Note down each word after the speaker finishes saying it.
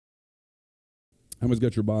How many's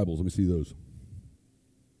got your Bibles? Let me see those.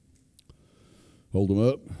 Hold them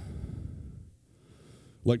up.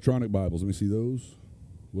 Electronic Bibles. Let me see those.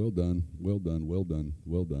 Well done. Well done. Well done.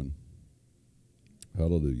 Well done.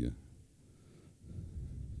 Hallelujah.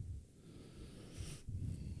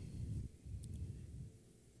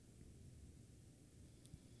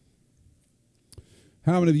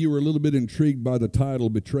 How many of you were a little bit intrigued by the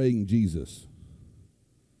title, Betraying Jesus?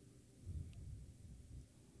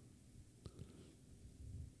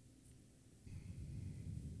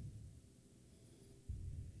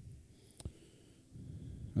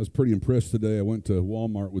 I was pretty impressed today. I went to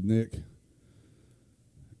Walmart with Nick,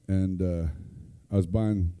 and I was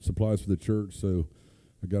buying supplies for the church, so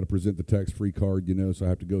I got to present the tax-free card, so I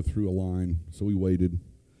have to go through a line. So we waited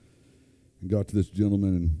and got to this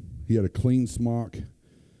gentleman, and he had a clean smock,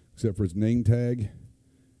 except for his name tag,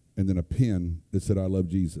 and then a pen that said, "I love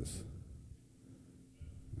Jesus."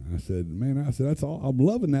 I said, that's all. I'm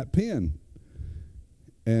loving that pen.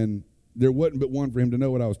 And there wasn't but one for him to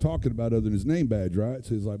know what I was talking about other than his name badge, right?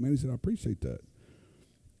 So he's like, man, he said, I appreciate that.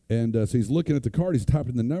 And so he's looking at the card. He's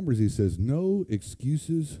typing the numbers. He says, "No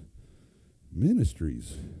Excuses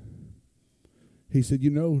Ministries." He said,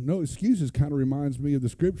 no excuses kind of reminds me of the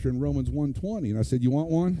scripture in Romans 1:20. And I said, you want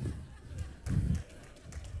one?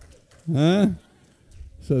 Huh?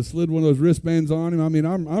 So I slid one of those wristbands on him. I mean,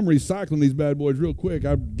 I'm recycling these bad boys real quick.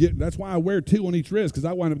 That's why I wear 2 on each wrist, because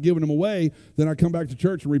I wind up giving them away. Then I come back to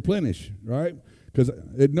church and replenish, right? Because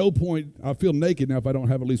at no point I feel naked now if I don't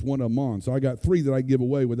have at least one of them on. So I got 3 that I give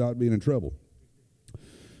away without being in trouble.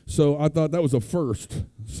 So I thought that was a first.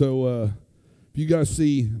 So if you guys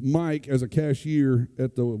see Mike as a cashier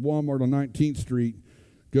at the Walmart on 19th Street,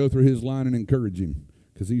 go through his line and encourage him,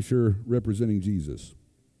 because he's sure representing Jesus.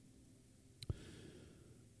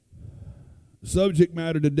 Subject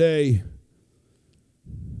matter today,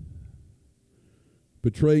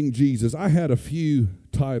 betraying Jesus. I had a few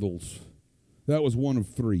titles. That was one of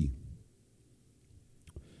 3.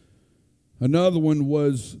 Another one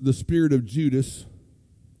was the spirit of Judas.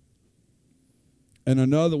 And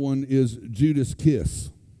another one is Judas'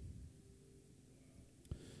 kiss.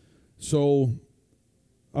 So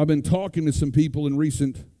I've been talking to some people in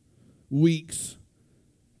recent weeks,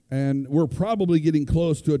 and we're probably getting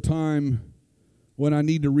close to a time when I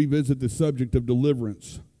need to revisit the subject of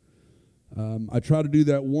deliverance. I try to do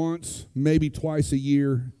that once, maybe twice a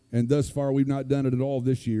year, and thus far we've not done it at all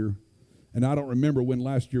this year. And I don't remember when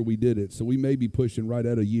last year we did it, so we may be pushing right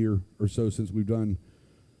at a year or so since we've done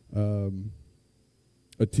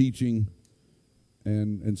a teaching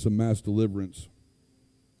and some mass deliverance.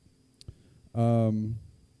 But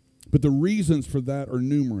the reasons for that are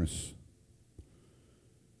numerous.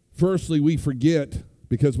 Firstly, we forget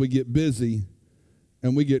because we get busy,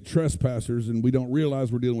 and we get trespassers, and we don't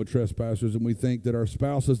realize we're dealing with trespassers, and we think that our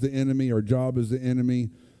spouse is the enemy, our job is the enemy,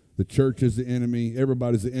 the church is the enemy,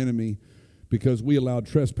 everybody's the enemy, because we allowed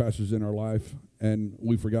trespassers in our life, and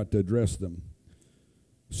we forgot to address them.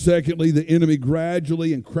 Secondly, the enemy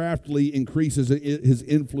gradually and craftily increases his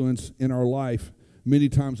influence in our life, many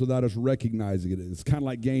times without us recognizing it. It's kind of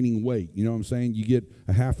like gaining weight. You know what I'm saying? You get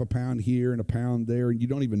a half a pound here and a pound there, and you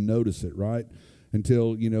don't even notice it, right?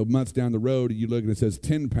 Until, months down the road, you look and it says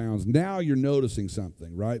 10 pounds. Now you're noticing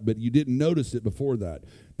something, right? But you didn't notice it before that.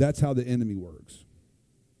 That's how the enemy works.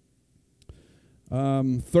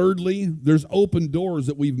 Thirdly, there's open doors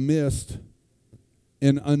that we've missed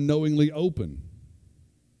and unknowingly open.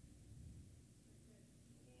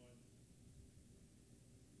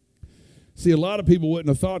 See, a lot of people wouldn't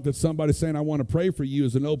have thought that somebody saying, "I want to pray for you,"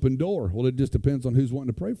 is an open door. Well, it just depends on who's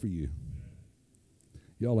wanting to pray for you.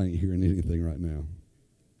 Y'all ain't hearing anything right now.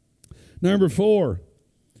 Number 4,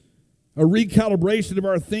 a recalibration of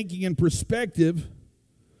our thinking and perspective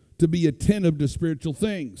to be attentive to spiritual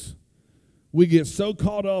things. We get so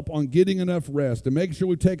caught up on getting enough rest and making sure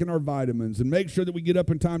we've taken our vitamins and make sure that we get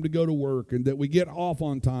up in time to go to work and that we get off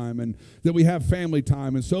on time and that we have family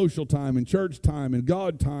time and social time and church time and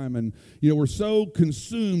God time. And, we're so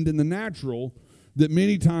consumed in the natural that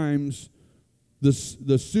many times the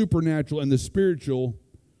supernatural and the spiritual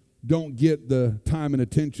don't get the time and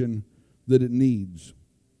attention that it needs.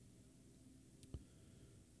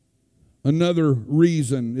 Another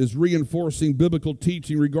reason is reinforcing biblical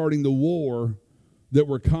teaching regarding the war that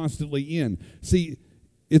we're constantly in. See,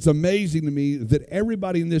 it's amazing to me that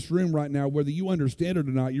everybody in this room right now, whether you understand it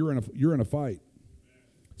or not, you're in a fight.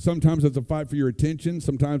 Sometimes it's a fight for your attention.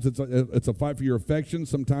 Sometimes it's a fight for your affection.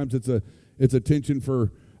 Sometimes it's a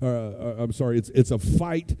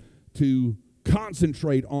fight to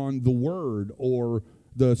concentrate on the word or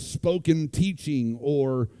the spoken teaching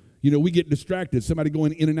or You know, we get distracted. Somebody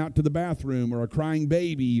going in and out to the bathroom, or a crying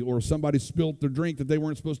baby, or somebody spilt their drink that they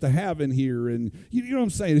weren't supposed to have in here. And you know what I'm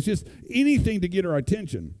saying? It's just anything to get our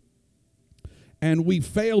attention. And we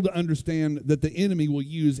fail to understand that the enemy will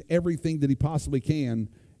use everything that he possibly can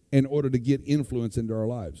in order to get influence into our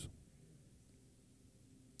lives.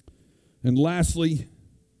 And lastly,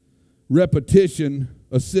 repetition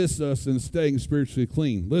assists us in staying spiritually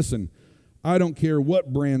clean. Listen, I don't care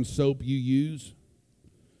what brand soap you use.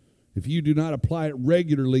 If you do not apply it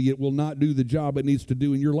regularly, it will not do the job it needs to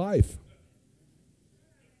do in your life.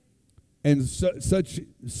 And such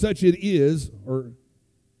it is, or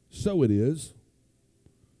so it is,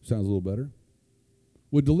 sounds a little better,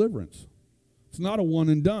 with deliverance. It's not a one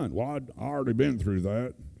and done. Well, I've already been through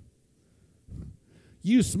that.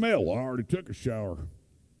 You smell. I already took a shower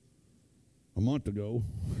a month ago.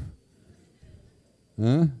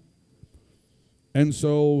 Huh? And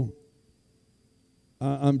so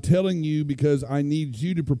I'm telling you because I need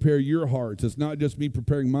you to prepare your hearts. It's not just me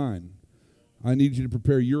preparing mine. I need you to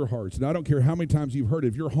prepare your hearts. And I don't care how many times you've heard it.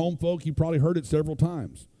 If you're home folk, you probably heard it several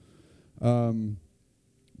times.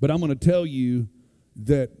 But I'm going to tell you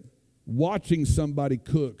that watching somebody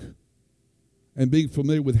cook and being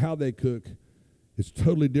familiar with how they cook is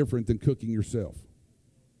totally different than cooking yourself.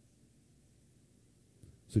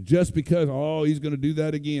 So just because, he's going to do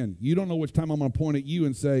that again, you don't know which time I'm going to point at you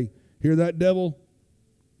and say, hear that, devil?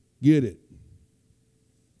 Get it.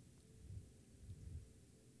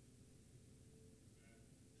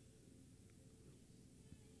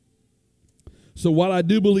 So while I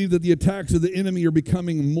do believe that the attacks of the enemy are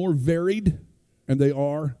becoming more varied, and they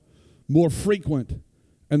are, more frequent,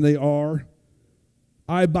 and they are,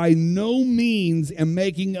 I by no means am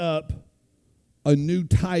making up a new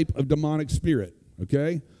type of demonic spirit,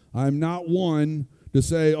 okay? I'm not one to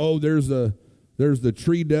say, there's the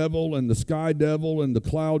tree devil and the sky devil and the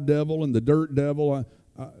cloud devil and the dirt devil.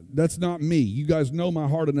 That's not me. You guys know my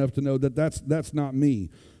heart enough to know that that's not me.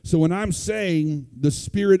 So when I'm saying the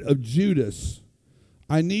spirit of Judas,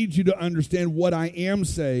 I need you to understand what I am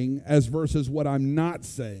saying as versus what I'm not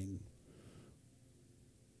saying.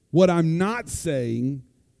 What I'm not saying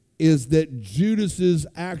is that Judas's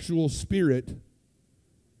actual spirit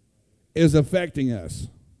is affecting us.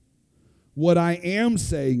 What I am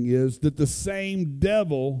saying is that the same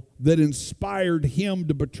devil that inspired him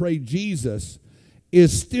to betray Jesus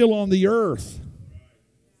is still on the earth.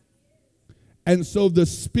 And so the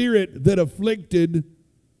spirit that afflicted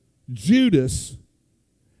Judas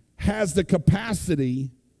has the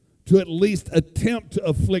capacity to at least attempt to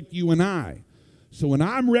afflict you and I. So when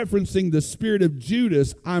I'm referencing the spirit of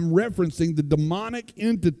Judas, I'm referencing the demonic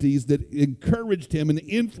entities that encouraged him and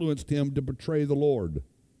influenced him to betray the Lord. Does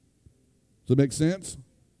that make sense?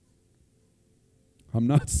 I'm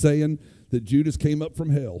not saying that Judas came up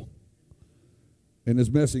from hell and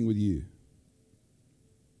is messing with you.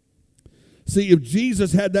 See, if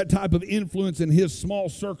Jesus had that type of influence in his small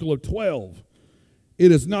circle of 12,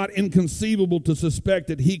 it is not inconceivable to suspect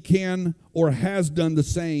that he can or has done the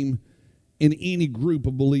same in any group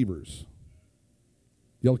of believers.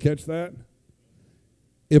 Y'all catch that?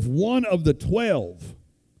 If one of the 12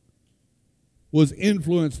 was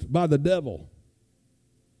influenced by the devil,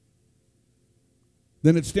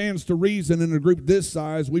 then it stands to reason in a group this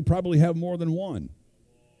size, we probably have more than one.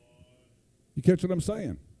 You catch what I'm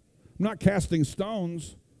saying? I'm not casting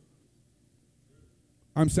stones.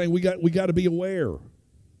 I'm saying we got to be aware.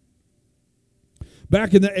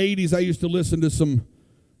 Back in the 80s, I used to listen to some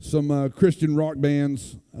Christian rock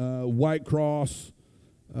bands, White Cross,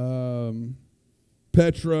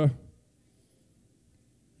 Petra,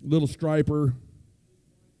 Little Striper,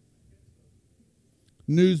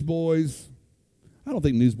 Newsboys. I don't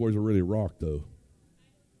think Newsboys are really rock, though.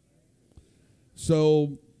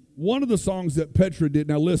 So one of the songs that Petra did,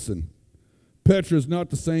 now listen, Petra is not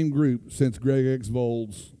the same group since Greg X.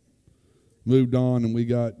 Volz moved on and we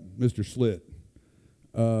got Mr. Slit.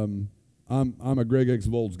 I'm a Greg X.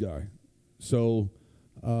 Volz guy. So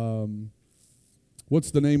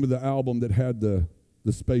what's the name of the album that had the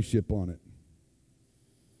spaceship on it?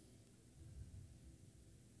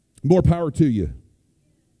 More Power to You.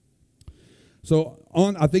 So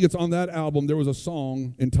I think it's on that album, there was a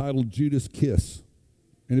song entitled Judas Kiss.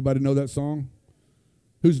 Anybody know that song?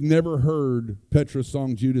 Who's never heard Petra's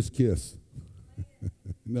song Judas Kiss?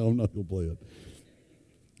 No, I'm not going to play it.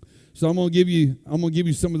 So I'm going to give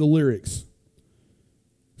you some of the lyrics.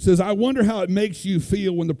 It says, I wonder how it makes you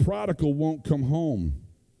feel when the prodigal won't come home.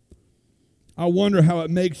 I wonder how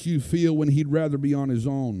it makes you feel when he'd rather be on his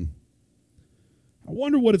own. I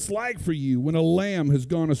wonder what it's like for you when a lamb has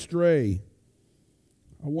gone astray.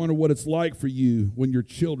 I wonder what it's like for you when your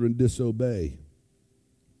children disobey.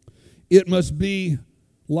 It must be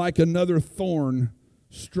like another thorn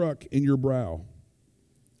struck in your brow.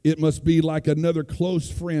 It must be like another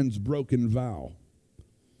close friend's broken vow.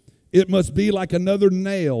 It must be like another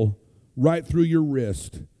nail right through your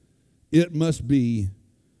wrist. It must be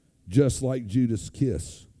just like Judas'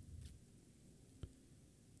 kiss.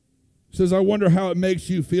 It says, I wonder how it makes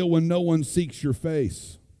you feel when no one seeks your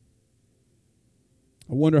face.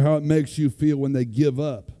 I wonder how it makes you feel when they give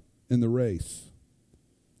up in the race.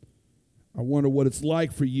 I wonder what it's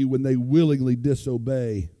like for you when they willingly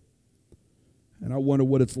disobey. And I wonder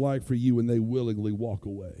what it's like for you when they willingly walk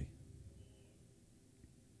away.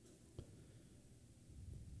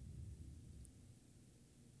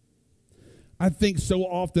 I think so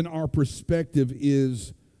often our perspective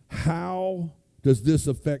is, how does this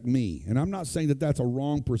affect me? And I'm not saying that that's a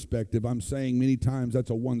wrong perspective. I'm saying many times that's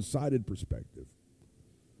a one-sided perspective.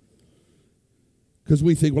 Because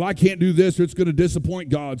we think, well, I can't do this or it's going to disappoint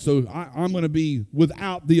God, so I'm going to be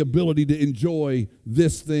without the ability to enjoy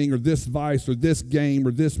this thing or this vice or this game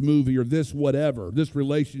or this movie or this whatever, this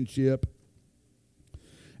relationship.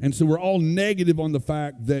 And so we're all negative on the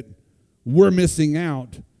fact that we're missing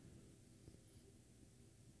out.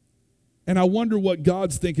 And I wonder what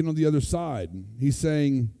God's thinking on the other side. He's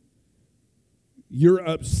saying, you're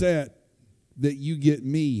upset that you get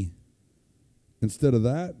me instead of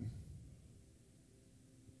that?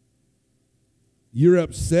 You're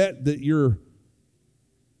upset that you're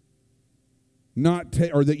not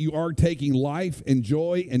or that you are taking life and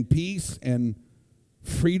joy and peace and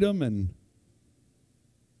freedom, and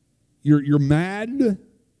you're mad?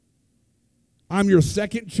 I'm your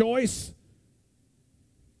second choice?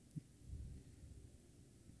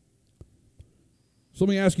 So let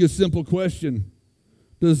me ask you a simple question.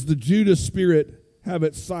 Does the Judas spirit have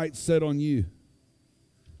its sights set on you?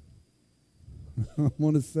 I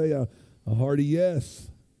want to say a hearty yes.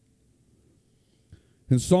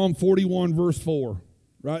 In Psalm 41, verse 4,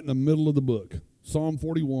 right in the middle of the book, Psalm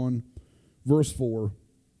 41, verse 4,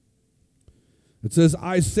 it says,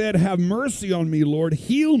 I said, have mercy on me, Lord,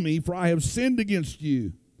 heal me, for I have sinned against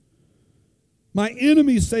you. My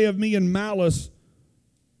enemies say of me in malice,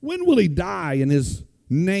 when will he die and his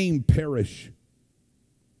name perish?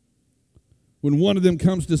 When one of them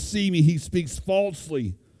comes to see me, he speaks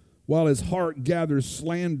falsely, while his heart gathers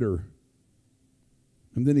slander.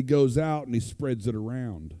 And then he goes out and he spreads it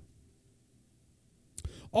around.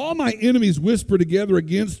 All my enemies whisper together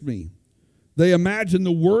against me. They imagine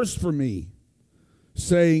the worst for me,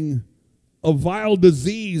 saying, a vile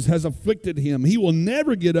disease has afflicted him. He will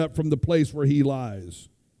never get up from the place where he lies.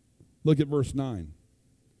 Look at verse 9.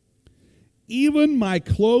 Even my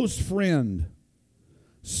close friend,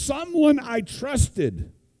 someone I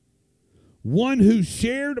trusted, one who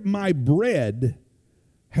shared my bread,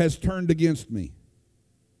 has turned against me.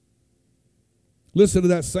 Listen to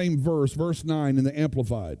that same verse, verse 9 in the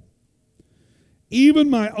Amplified. Even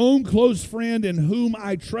my own close friend in whom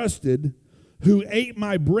I trusted, who ate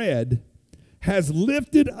my bread, has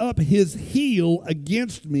lifted up his heel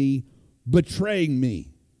against me, betraying me.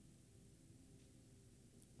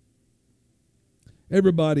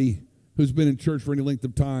 Everybody who's been in church for any length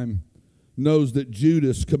of time knows that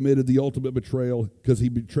Judas committed the ultimate betrayal because he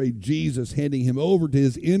betrayed Jesus, handing him over to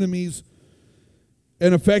his enemies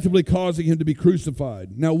and effectively causing him to be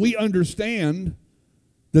crucified. Now, we understand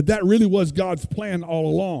that that really was God's plan all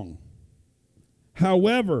along.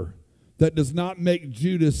 However, that does not make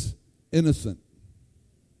Judas innocent.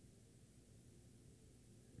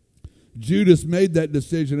 Judas made that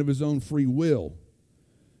decision of his own free will.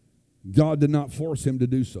 God did not force him to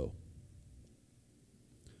do so.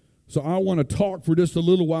 So I want to talk for just a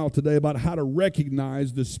little while today about how to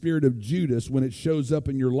recognize the spirit of Judas when it shows up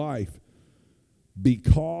in your life,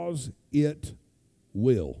 because it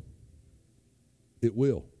will. It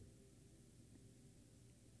will.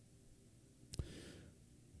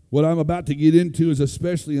 What I'm about to get into is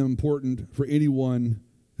especially important for anyone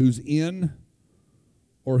who's in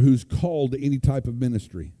or who's called to any type of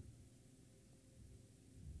ministry.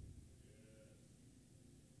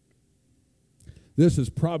 This is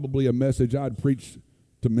probably a message I'd preach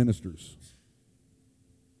to ministers.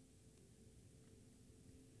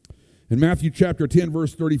 In Matthew chapter 10,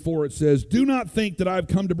 verse 34, it says, do not think that I've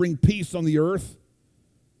come to bring peace on the earth.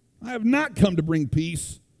 I have not come to bring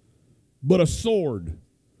peace, but a sword.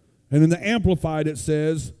 And in the Amplified it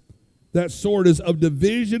says, that sword is of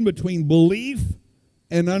division between belief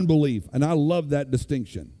and unbelief. And I love that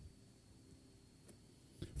distinction.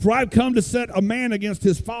 For I've come to set a man against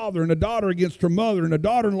his father, and a daughter against her mother, and a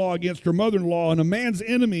daughter-in-law against her mother-in-law, and a man's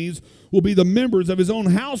enemies will be the members of his own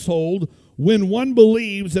household when one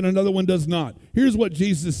believes and another one does not. Here's what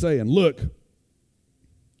Jesus is saying. Look,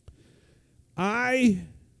 I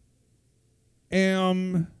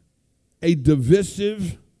am a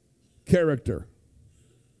divisive character.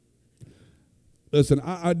 Listen,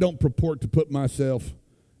 I don't purport to put myself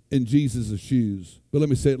in Jesus' shoes, but let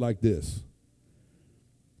me say it like this.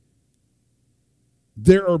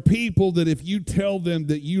 There are people that if you tell them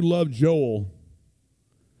that you love Joel,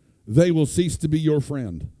 they will cease to be your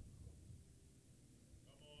friend.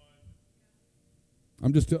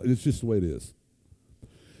 I'm just telling you, it's just the way it is.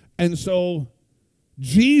 And so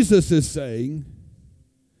Jesus is saying,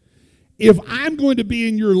 if I'm going to be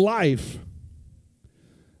in your life,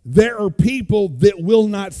 there are people that will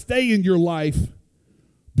not stay in your life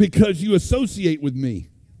because you associate with me.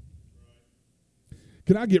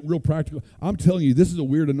 Can I get real practical? I'm telling you, this is a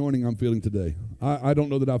weird anointing I'm feeling today. I don't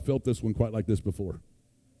know that I've felt this one quite like this before.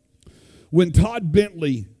 When Todd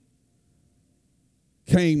Bentley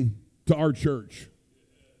came to our church,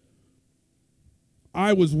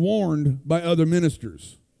 I was warned by other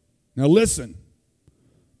ministers. Now listen,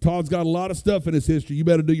 Todd's got a lot of stuff in his history. You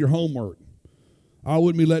better do your homework. I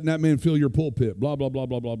wouldn't be letting that man fill your pulpit, blah, blah, blah,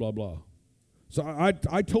 blah, blah, blah, blah. So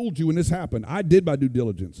I told you when this happened, I did my due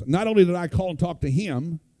diligence. Not only did I call and talk to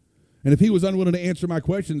him, and if he was unwilling to answer my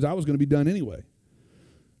questions, I was going to be done anyway.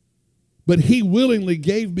 But he willingly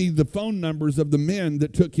gave me the phone numbers of the men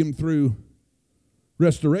that took him through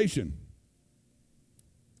restoration.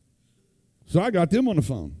 So I got them on the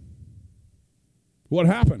phone. What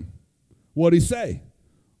happened? What did he say?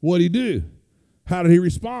 What did he do? How did he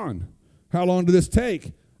respond? How long did this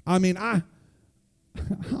take? I mean, I'm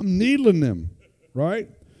needling them, right?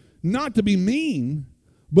 Not to be mean,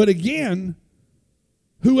 but again,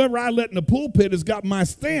 whoever I let in the pulpit has got my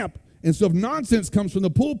stamp. And so if nonsense comes from the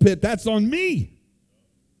pulpit, that's on me.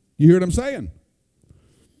 You hear what I'm saying?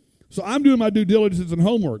 So I'm doing my due diligence and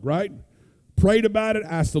homework, right? Prayed about it,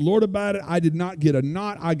 asked the Lord about it. I did not get a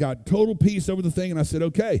knot. I got total peace over the thing, and I said,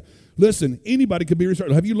 okay, listen, anybody could be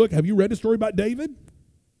restored. Have you read the story about David?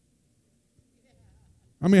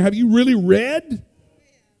 I mean, have you really read?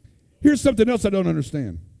 Here's something else I don't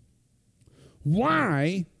understand.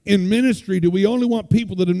 Why in ministry do we only want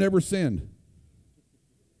people that have never sinned?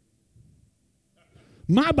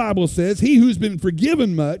 My Bible says, he who's been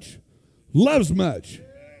forgiven much loves much.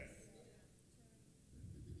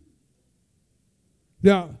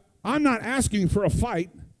 Now, I'm not asking for a fight,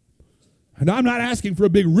 and I'm not asking for a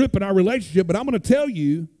big rip in our relationship, but I'm going to tell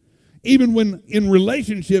you, even when in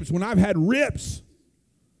relationships, when I've had rips,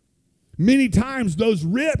 many times those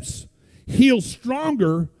rips heal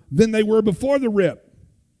stronger than they were before the rip.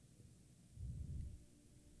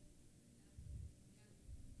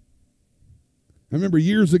 I remember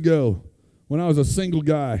years ago when I was a single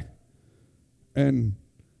guy, and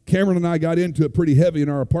Cameron and I got into it pretty heavy in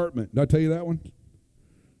our apartment. Did I tell you that one?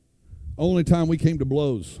 Only time we came to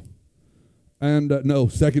blows. And no,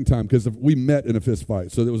 second time, because we met in a fist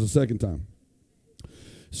fight, so there was a second time.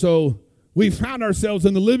 So we found ourselves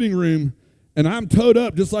in the living room, and I'm towed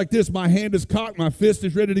up just like this. My hand is cocked, my fist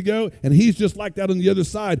is ready to go, and he's just like that on the other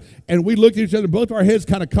side. And we looked at each other, both our heads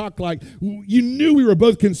kind of cocked like, you knew we were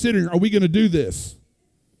both considering, are we going to do this?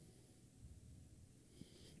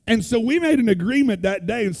 And so we made an agreement that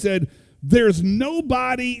day and said, there's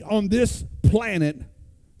nobody on this planet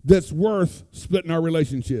that's worth splitting our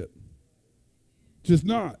relationship. Just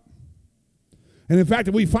not. And in fact,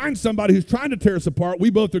 if we find somebody who's trying to tear us apart, we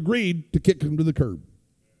both agreed to kick them to the curb.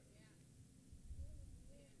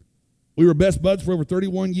 We were best buds for over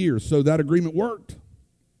 31 years, so that agreement worked.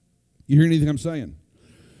 You hear anything I'm saying?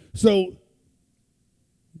 So,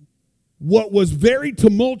 what was very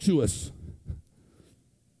tumultuous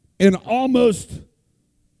and almost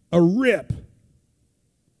a rip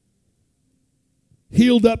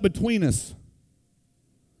healed up between us,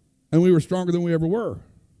 and we were stronger than we ever were.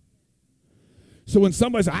 So when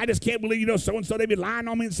somebody says, I just can't believe, so-and-so, they've been lying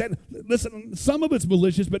on me and said, listen, some of it's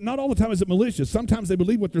malicious, but not all the time is it malicious. Sometimes they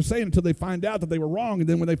believe what they're saying until they find out that they were wrong, and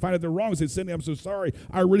then when they find out they're wrong, they say, Cindy, I'm so sorry.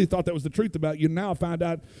 I really thought that was the truth about you. Now I found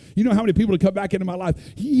out, you know how many people have come back into my life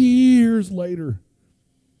years later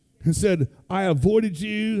and said, I avoided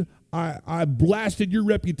you, I blasted your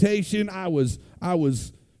reputation, I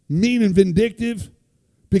was mean and vindictive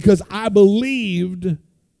because I believed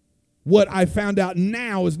what I found out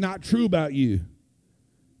now is not true about you.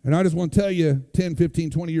 And I just want to tell you, 10, 15,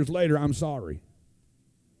 20 years later, I'm sorry.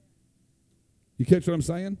 You catch what I'm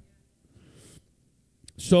saying?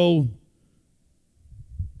 So,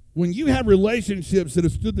 When you have relationships that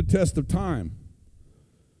have stood the test of time,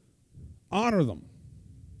 honor them.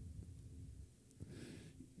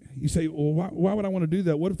 You say, well, why would I want to do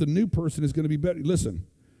that? What if the new person is going to be better? Listen,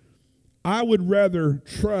 I would rather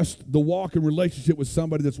trust the walk in relationship with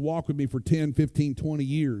somebody that's walked with me for 10, 15, 20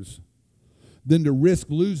 years than to risk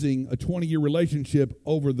losing a 20-year relationship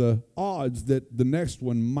over the odds that the next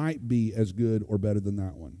one might be as good or better than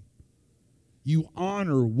that one. You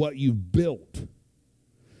honor what you've built.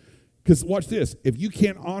 Because watch this. If you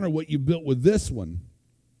can't honor what you built with this one,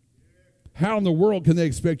 how in the world can they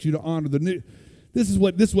expect you to honor the new? This is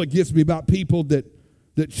what gets me about people that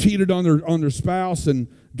cheated on their spouse and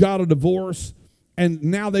got a divorce, and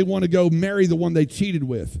now they want to go marry the one they cheated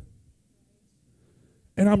with.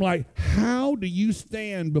 And I'm like, how do you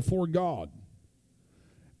stand before God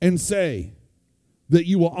and say that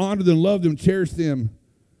you will honor them, love them, cherish them,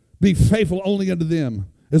 be faithful only unto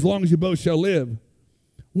them as long as you both shall live,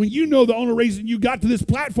 when you know the only reason you got to this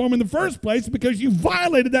platform in the first place is because you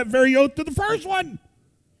violated that very oath to the first one?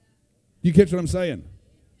 You catch what I'm saying?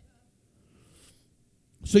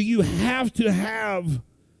 So you have to have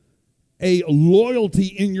a loyalty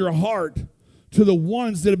in your heart to the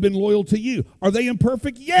ones that have been loyal to you. Are they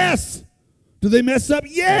imperfect? Yes. Do they mess up?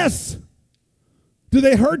 Yes. Do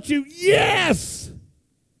they hurt you? Yes.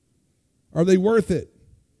 Are they worth it?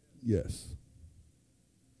 Yes.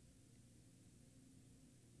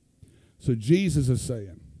 So Jesus is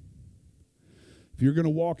saying, if you're going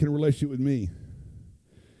to walk in a relationship with me,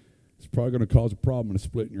 it's probably going to cause a problem and a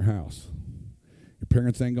split in your house. Your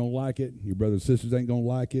parents ain't going to like it. Your brothers and sisters ain't going to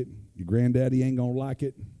like it. Your granddaddy ain't going to like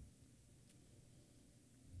it.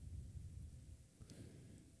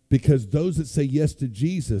 Because those that say yes to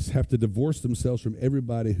Jesus have to divorce themselves from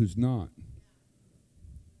everybody who's not.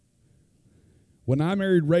 When I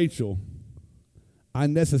married Rachel, I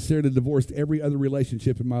necessarily divorced every other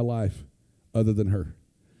relationship in my life other than her.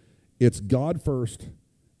 It's God first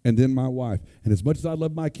and then my wife. And as much as I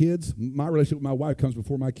love my kids, my relationship with my wife comes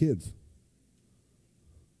before my kids.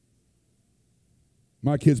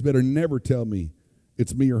 My kids better never tell me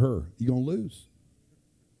it's me or her. You're going to lose.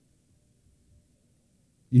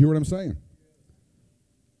 You hear what I'm saying?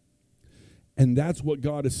 And that's what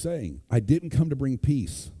God is saying. I didn't come to bring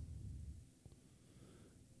peace.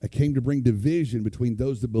 I came to bring division between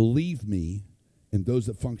those that believe me and those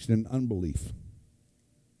that function in unbelief.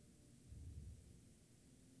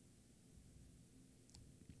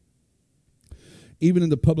 Even in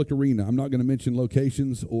the public arena, I'm not going to mention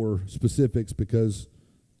locations or specifics because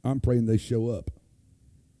I'm praying they show up.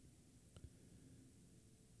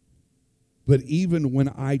 But even when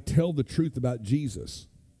I tell the truth about Jesus,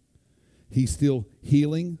 he's still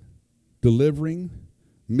healing, delivering,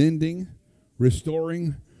 mending,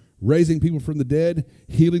 restoring, raising people from the dead,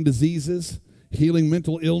 healing diseases, healing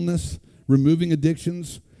mental illness, removing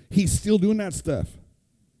addictions. He's still doing that stuff.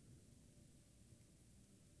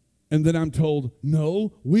 And then I'm told,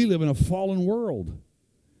 no, we live in a fallen world.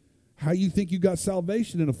 How you think you got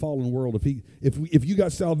salvation in a fallen world? If you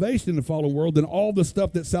got salvation in a fallen world, then all the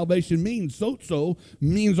stuff that salvation means, so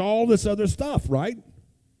means all this other stuff, right?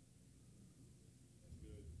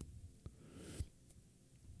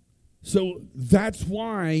 So that's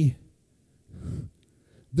why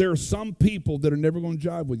there are some people that are never going to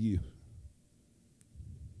jive with you.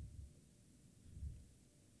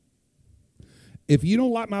 If you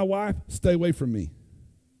don't like my wife, stay away from me.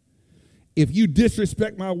 If you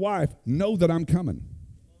disrespect my wife, know that I'm coming.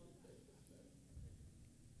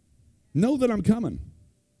 Know that I'm coming.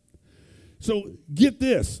 So get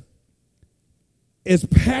this. As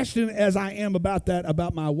passionate as I am about that,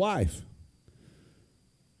 about my wife,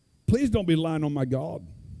 please don't be lying on my God.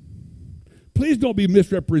 Please don't be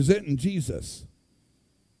misrepresenting Jesus.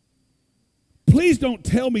 Please don't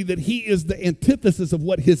tell me that he is the antithesis of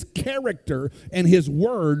what his character and his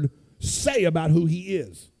word say about who he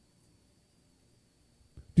is.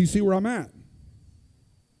 Do you see where I'm at?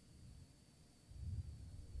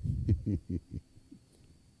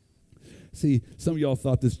 See, some of y'all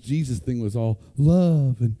thought this Jesus thing was all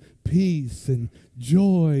love and peace and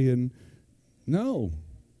joy, and no,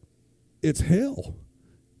 it's hell.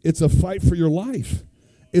 It's a fight for your life.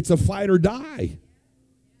 It's a fight or die.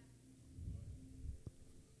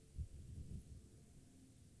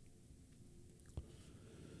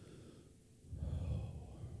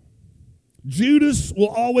 Judas will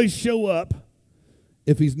always show up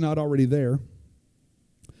if he's not already there.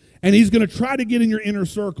 And he's going to try to get in your inner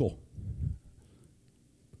circle.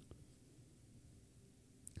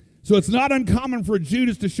 So it's not uncommon for a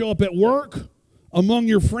Judas to show up at work, among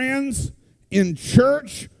your friends, in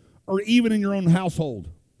church, or even in your own household.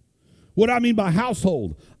 What do I mean by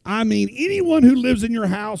household? I mean anyone who lives in your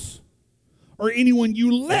house or anyone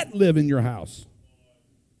you let live in your house.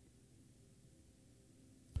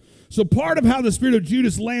 So part of how the spirit of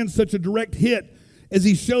Judas lands such a direct hit is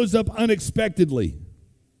he shows up unexpectedly.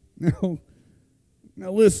 Now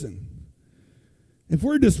listen. If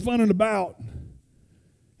we're just funning about,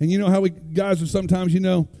 and you know how we guys are sometimes,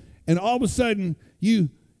 and all of a sudden you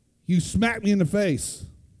smack me in the face.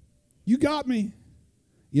 You got me.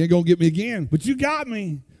 You ain't going to get me again, but you got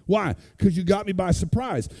me. Why? Because you got me by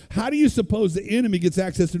surprise. How do you suppose the enemy gets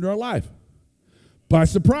access into our life? By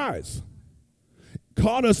surprise.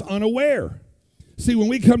 Caught us unaware. See, when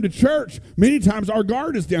we come to church, many times our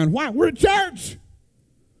guard is down. Why? We're at church.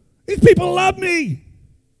 These people love me.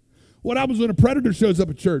 What happens when a predator shows up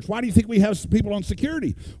at church? Why do you think we have people on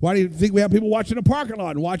security? Why do you think we have people watching the parking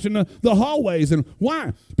lot and watching the hallways? And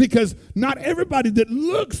why? Because not everybody that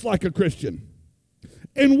looks like a Christian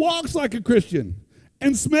and walks like a Christian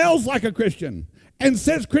and smells like a Christian and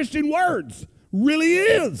says Christian words really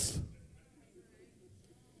is.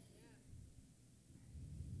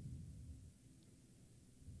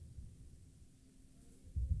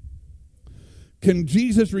 Can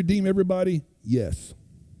Jesus redeem everybody? Yes.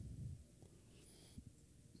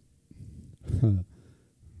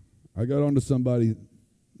 I got on to somebody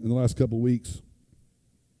in the last couple of weeks.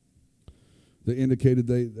 They indicated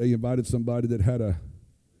they invited somebody that had a,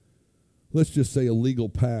 let's just say, a legal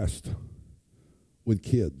past with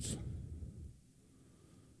kids.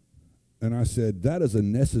 And I said, that is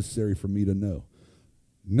unnecessary for me to know.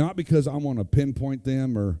 Not because I want to pinpoint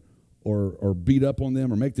them or beat up on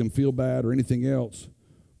them or make them feel bad or anything else,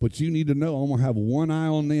 but you need to know I'm going to have one eye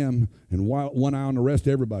on them and one eye on the rest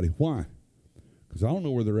of everybody. Why? Because I don't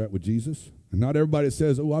know where they're at with Jesus. And not everybody that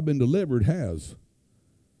says, oh, I've been delivered has.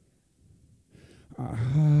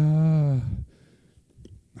 I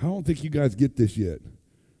don't think you guys get this yet.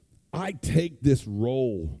 I take this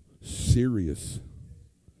role serious.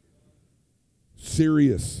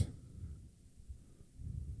 Serious.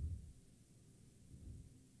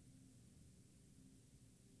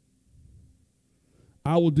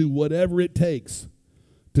 I will do whatever it takes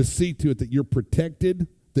to see to it that you're protected,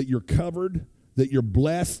 that you're covered, that you're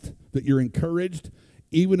blessed, that you're encouraged,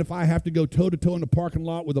 even if I have to go toe-to-toe in the parking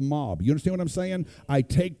lot with a mob. You understand what I'm saying? I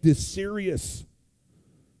take this serious.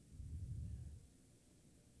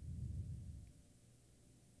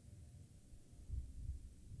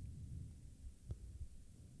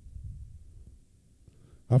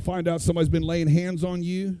 I find out somebody's been laying hands on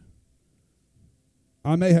you.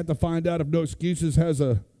 I may have to find out if No Excuses has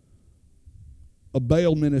a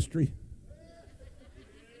bail ministry.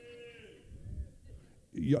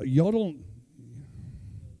 Y'all don't.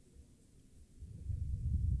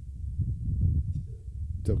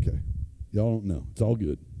 It's okay. Y'all don't know. It's all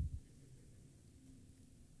good.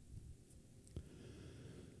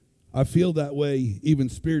 I feel that way even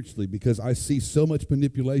spiritually because I see so much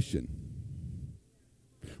manipulation.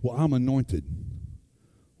 Well, I'm anointed.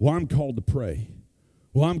 Well, I'm called to pray.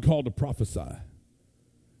 Well, I'm called to prophesy.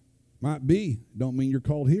 Might be. Don't mean you're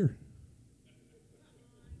called here.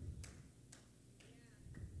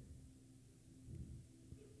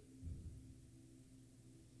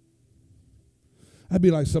 I'd be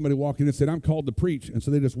like somebody walking in and said, I'm called to preach. And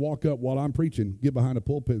so they just walk up while I'm preaching, get behind a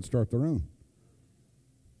pulpit and start their own.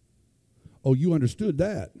 Oh, you understood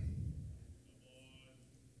that.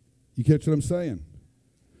 You catch what I'm saying?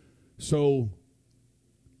 So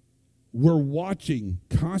we're watching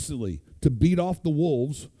constantly to beat off the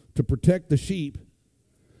wolves, to protect the sheep,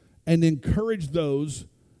 and encourage those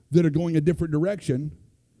that are going a different direction,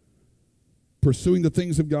 pursuing the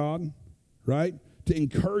things of God, right? To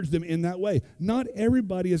encourage them in that way. Not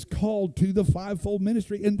everybody is called to the fivefold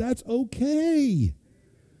ministry, and that's okay.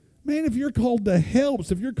 Man, if you're called to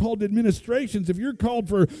helps, if you're called to administrations, if you're called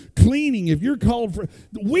for cleaning, if you're called for,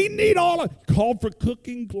 we need all of, called for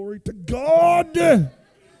cooking, glory to God.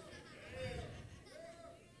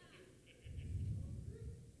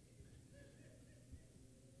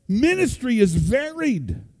 Ministry is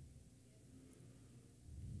varied.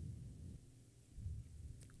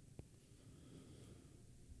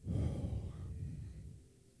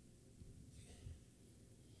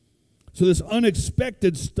 So this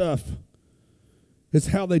unexpected stuff is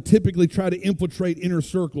how they typically try to infiltrate inner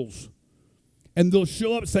circles. And they'll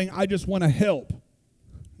show up saying, I just want to help.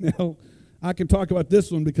 Now, I can talk about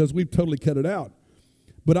this one because we've totally cut it out.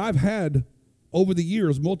 But I've had, over the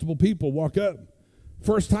years, multiple people walk up.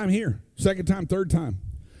 First time here, second time, third time.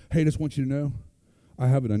 Hey, just want you to know, I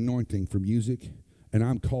have an anointing for music, and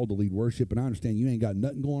I'm called to lead worship, and I understand you ain't got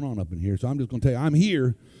nothing going on up in here, so I'm just going to tell you, I'm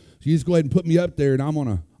here, so you just go ahead and put me up there, and I'm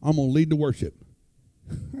gonna lead the worship.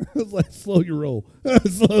 It's like, slow your roll.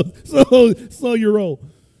 slow your roll.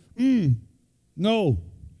 No.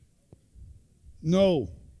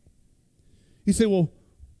 You say, well,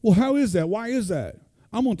 how is that? Why is that?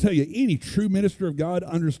 I'm going to tell you, any true minister of God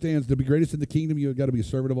understands to be greatest in the kingdom, you've got to be a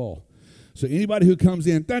servant of all. So anybody who comes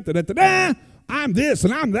in, I'm this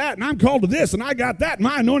and I'm that and I'm called to this and I got that and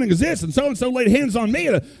my anointing is this and so laid hands on me.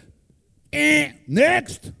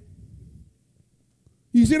 Next.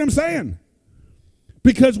 You see what I'm saying?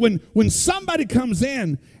 Because when somebody comes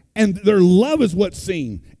in and their love is what's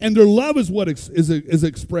seen and their love is what is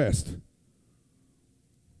expressed,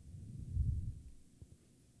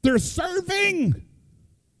 they're serving.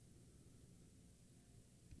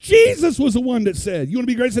 Jesus was the one that said, you want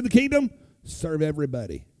to be greatest in the kingdom? Serve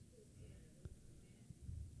everybody.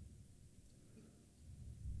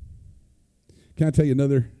 Can I tell you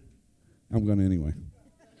another? I'm going to anyway.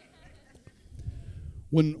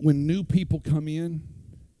 When new people come in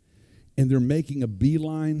and they're making a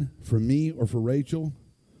beeline for me or for Rachel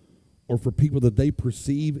or for people that they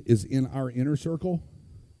perceive is in our inner circle,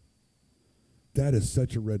 that is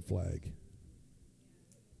such a red flag.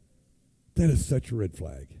 That is such a red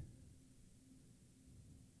flag.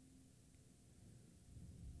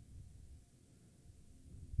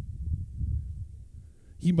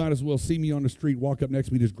 You might as well see me on the street, walk up next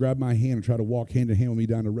to me, just grab my hand and try to walk hand in hand with me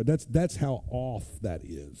down the road. That's how off that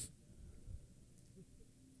is.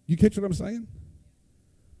 You catch what I'm saying?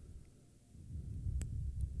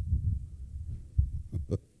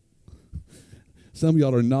 Some of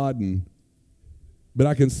y'all are nodding, but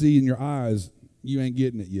I can see in your eyes you ain't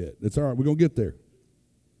getting it yet. It's all right. We're going to get there.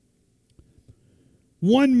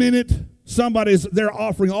 1 minute, they're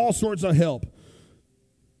offering all sorts of help.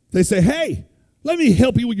 They say, hey, let me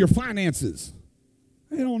help you with your finances.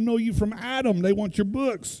 They don't know you from Adam. They want your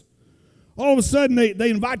books. All of a sudden, they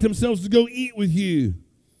invite themselves to go eat with you.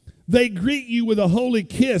 They greet you with a holy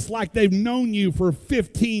kiss like they've known you for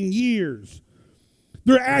 15 years.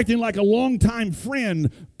 They're acting like a longtime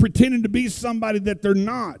friend, pretending to be somebody that they're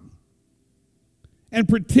not. And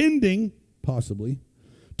pretending, possibly,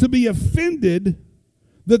 to be offended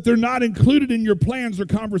that they're not included in your plans or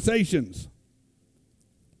conversations.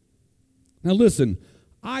 Now listen,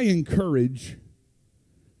 I encourage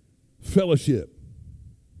fellowship.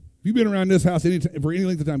 If you've been around this house for any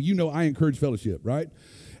length of time, you know I encourage fellowship, right?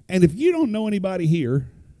 And if you don't know anybody here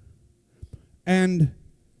and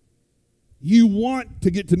you want to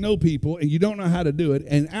get to know people and you don't know how to do it,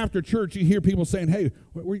 and after church you hear people saying, hey,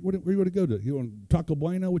 where you want to go to? You want Taco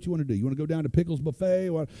Bueno? What you want to do? You want to go down to Pickles Buffet?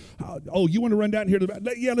 You want to run down here?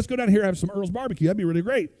 Yeah, let's go down here and have some Earl's Barbecue. That'd be really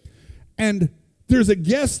great. And there's a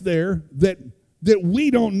guest there that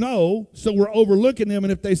we don't know, so we're overlooking them,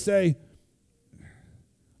 and if they say,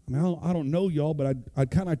 I don't know y'all, but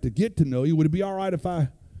I'd kind of like to get to know you. Would it be all right if I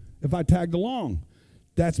tagged along?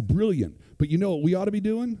 That's brilliant. But you know what we ought to be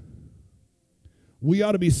doing? We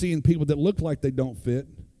ought to be seeing people that look like they don't fit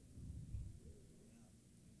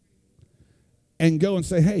and go and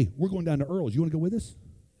say, hey, we're going down to Earl's. You want to go with us?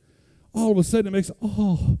 All of a sudden it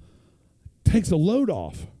takes a load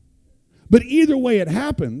off. But either way it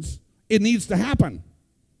happens, it needs to happen,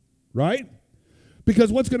 right?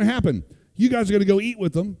 Because what's going to happen? You guys are going to go eat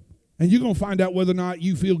with them, and you're going to find out whether or not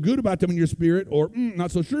you feel good about them in your spirit or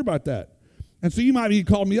not so sure about that. And so you might be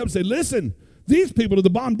calling me up and say, listen, these people are the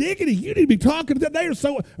bomb diggity. You need to be talking to them. They are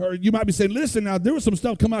so, or you might be saying, listen, now there was some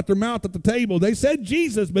stuff come out their mouth at the table. They said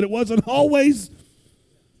Jesus, but it wasn't always.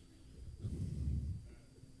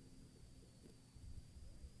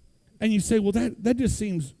 And you say, well, that just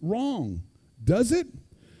seems wrong. Does it?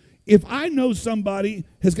 If I know somebody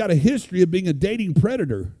has got a history of being a dating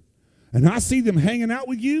predator and I see them hanging out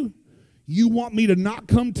with you, you want me to not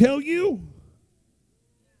come tell you?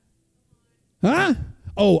 Huh?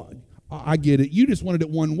 Oh, I get it. You just wanted it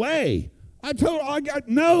one way.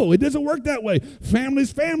 No, it doesn't work that way.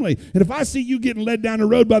 Family's family. And if I see you getting led down the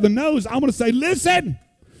road by the nose, I'm going to say, listen,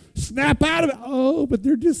 snap out of it. Oh, but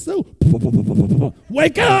they're just so,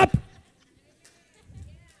 wake up.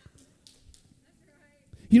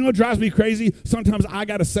 You know what drives me crazy? Sometimes I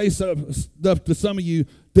got to say stuff to some of you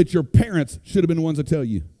that your parents should have been the ones to tell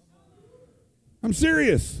you. I'm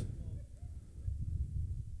serious.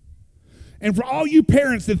 And for all you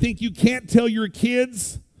parents that think you can't tell your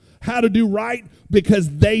kids how to do right because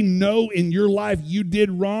they know in your life you did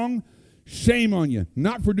wrong, shame on you.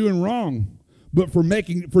 Not for doing wrong, but for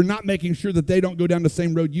not making sure that they don't go down the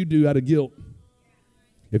same road you do out of guilt.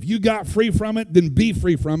 If you got free from it, then be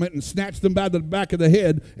free from it and snatch them by the back of the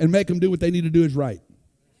head and make them do what they need to do is right.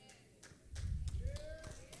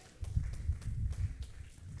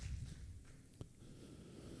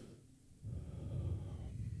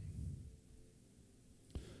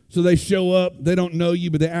 So they show up, they don't know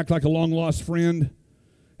you, but they act like a long-lost friend.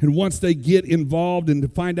 And once they get involved and to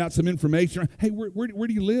find out some information, hey, where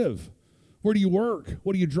do you live? Where do you work?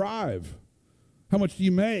 What do you drive? How much do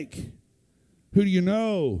you make? Who do you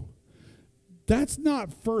know? That's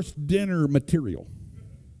not first dinner material.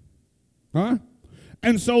 Huh?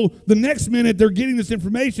 And so the next minute they're getting this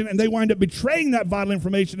information and they wind up betraying that vital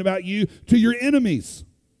information about you to your enemies.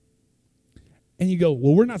 And you go,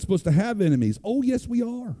 well, we're not supposed to have enemies. Oh, yes, we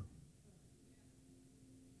are.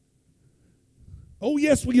 Oh,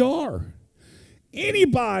 yes, we are.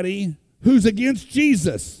 Anybody who's against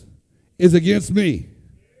Jesus is against me.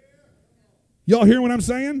 Y'all hear what I'm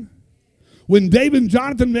saying? When David and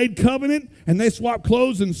Jonathan made covenant and they swapped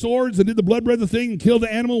clothes and swords and did the blood brother thing and killed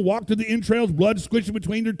the animal, walked through the entrails, blood squishing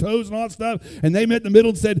between their toes and all that stuff, and they met in the middle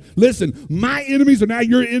and said, listen, my enemies are now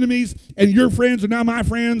your enemies and your friends are now my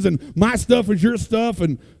friends and my stuff is your stuff,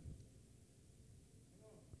 and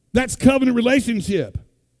that's covenant relationship.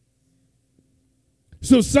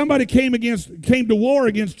 So if somebody came to war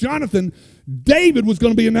against Jonathan, David was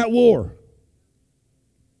going to be in that war.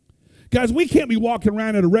 Guys, we can't be walking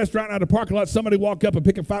around at a restaurant, out of a parking lot, somebody walk up and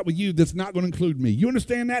pick a fight with you that's not going to include me. You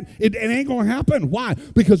understand that? It ain't going to happen. Why?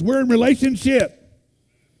 Because we're in relationship.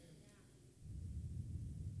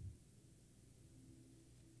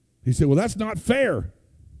 He said, well, that's not fair.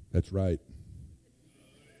 That's right.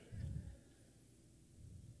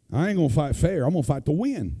 I ain't going to fight fair. I'm going to fight to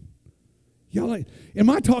win. Y'all, am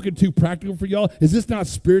I talking too practical for y'all? Is this not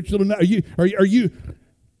spiritual enough?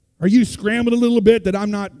 Are you scrambling a little bit that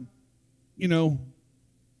I'm not,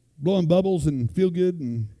 blowing bubbles and feel good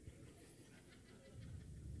and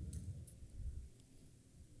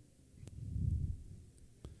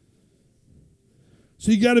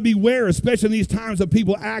so you got to beware, especially in these times, of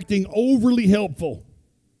people acting overly helpful.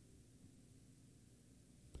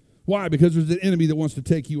 Why? Because there's an enemy that wants to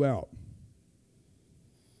take you out.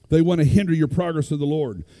 They want to hinder your progress of the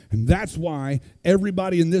Lord. And that's why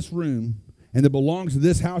everybody in this room and that belongs to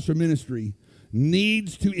this house or ministry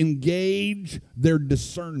needs to engage their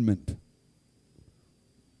discernment.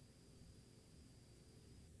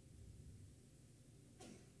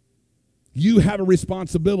 You have a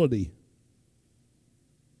responsibility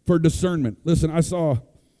for discernment. Listen,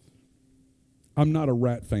 I'm not a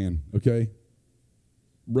rat fan, okay?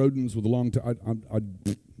 Rodents with a long time, I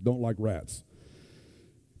don't like rats.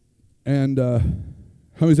 And how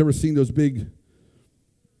many's ever seen those big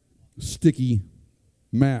sticky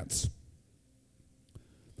mats?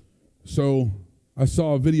 So I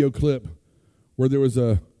saw a video clip where there was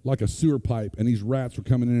a sewer pipe and these rats were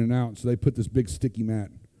coming in and out. So they put this big sticky mat.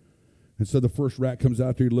 And so the first rat comes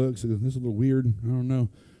out there, he looks, and goes, this is a little weird. I don't know.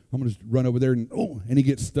 I'm going to just run over there and he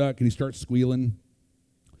gets stuck and he starts squealing.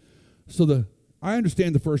 So I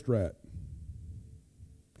understand the first rat.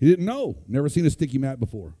 He didn't know. Never seen a sticky mat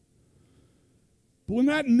before. But when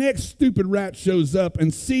that next stupid rat shows up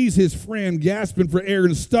and sees his friend gasping for air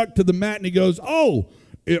and stuck to the mat, and he goes, oh,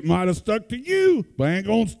 it might have stuck to you, but ain't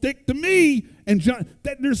going to stick to me. And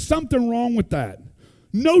there's something wrong with that.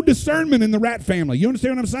 No discernment in the rat family. You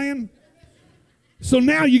understand what I'm saying? So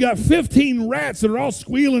now you got 15 rats that are all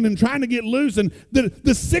squealing and trying to get loose, and the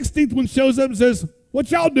 16th one shows up and says,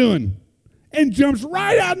 what y'all doing? And jumps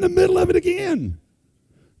right out in the middle of it again.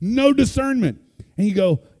 No discernment. And you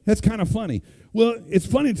go, that's kind of funny. Well, it's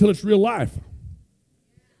funny until it's real life.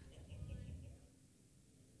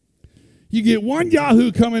 You get one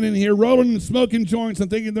yahoo coming in here rolling and smoking joints and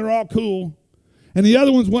thinking they're all cool, and the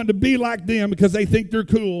other ones wanting to be like them because they think they're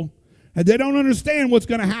cool, and they don't understand what's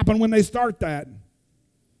going to happen when they start that.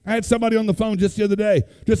 I had somebody on the phone just the other day,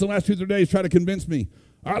 just the last 2 or 3 days, try to convince me,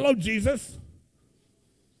 I love Jesus,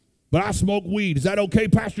 but I smoke weed. Is that okay,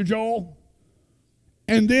 Pastor Joel?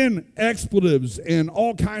 And then expletives and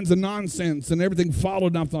all kinds of nonsense and everything followed,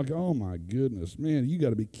 and I'm thinking, oh my goodness, man, you got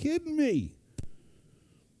to be kidding me.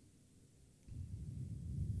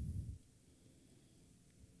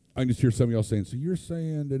 I can just hear some of y'all saying, so you're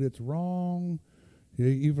saying that it's wrong,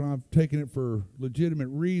 even I've taken it for legitimate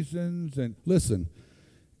reasons. And listen,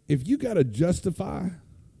 if you got to justify,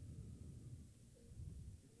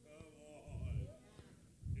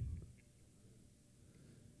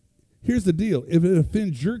 here's the deal. If it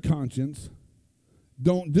offends your conscience,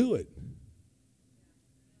 don't do it.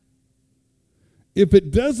 If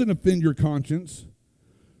it doesn't offend your conscience,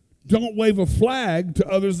 don't wave a flag to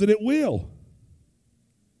others that it will.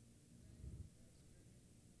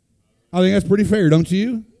 I think that's pretty fair, don't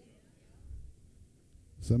you?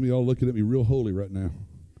 Some of y'all looking at me real holy right now.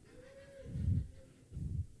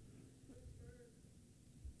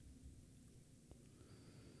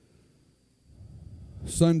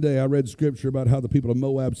 Sunday, I read scripture about how the people of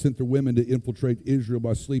Moab sent their women to infiltrate Israel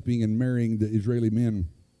by sleeping and marrying the Israeli men.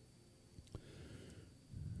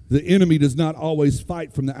 The enemy does not always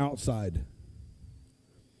fight from the outside.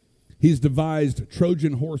 He's devised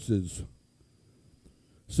Trojan horses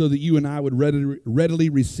so that you and I would readily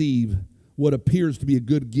receive what appears to be a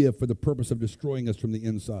good gift for the purpose of destroying us from the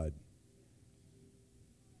inside.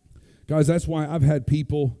 Guys, that's why I've had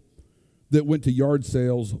people that went to yard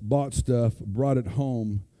sales, bought stuff, brought it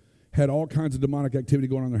home, had all kinds of demonic activity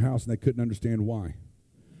going on in their house, and they couldn't understand why.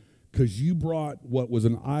 Because you brought what was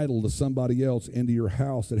an idol to somebody else into your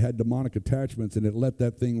house that had demonic attachments, and it let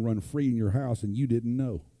that thing run free in your house, and you didn't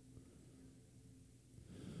know.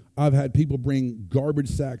 I've had people bring garbage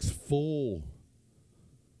sacks full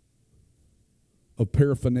of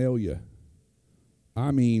paraphernalia.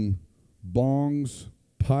 I mean, bongs,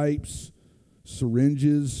 pipes,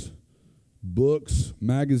 syringes, books,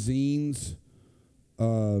 magazines,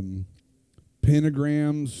 pentagrams,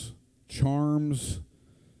 charms,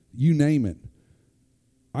 you name it.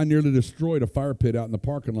 I nearly destroyed a fire pit out in the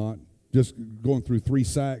parking lot, just going through 3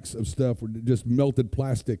 sacks of stuff, just melted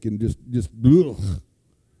plastic and just ugh,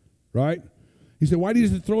 right? He said, why did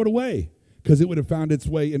you throw it away? Because it would have found its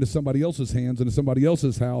way into somebody else's hands, into somebody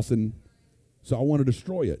else's house, and so I want to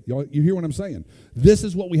destroy it. You hear what I'm saying? This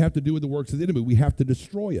is what we have to do with the works of the enemy. We have to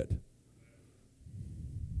destroy it.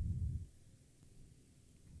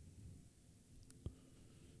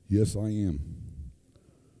 Yes, I am.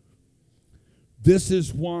 This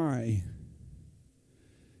is why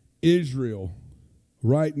Israel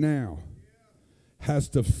right now has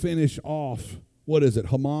to finish off, what is it,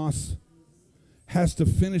 Hamas? Has to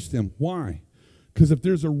finish them. Why? Because if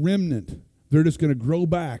there's a remnant, they're just going to grow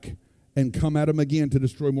back and come at them again to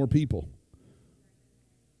destroy more people.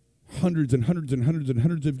 Hundreds and hundreds and hundreds and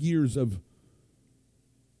hundreds of years of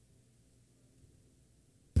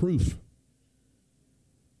proof.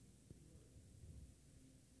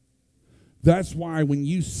 That's why when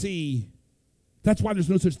you see, that's why there's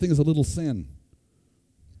no such thing as a little sin.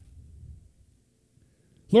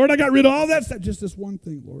 Lord, I got rid of all that stuff. Just this one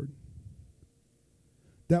thing, Lord.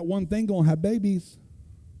 That one thing going to have babies.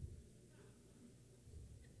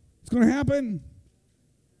 It's going to happen.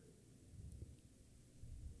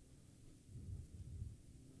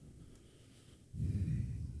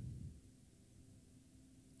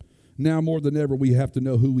 Now more than ever, we have to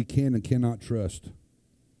know who we can and cannot trust.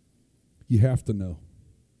 You have to know.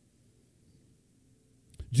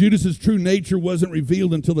 Judas's true nature wasn't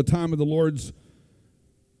revealed until the time of the Lord's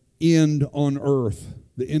end on earth,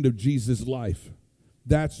 the end of Jesus' life.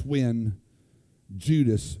 That's when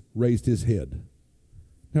Judas raised his head.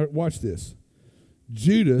 Now watch this.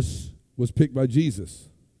 Judas was picked by Jesus.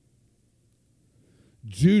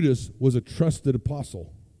 Judas was a trusted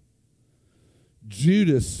apostle.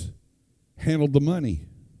 Judas handled the money.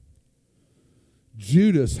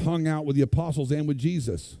 Judas hung out with the apostles and with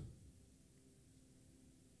Jesus.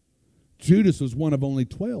 Judas was one of only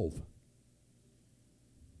 12.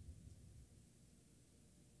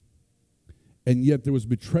 And yet there was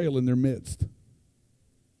betrayal in their midst.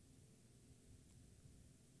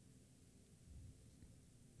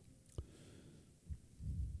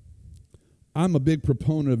 I'm a big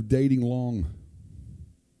proponent of dating long.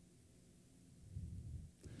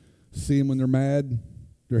 See them when they're mad,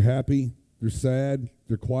 they're happy, they're sad,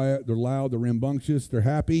 they're quiet, they're loud, they're rambunctious, they're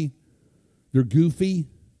happy, they're goofy.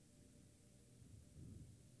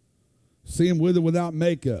 See them with or without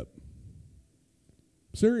makeup.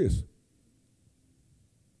 Serious.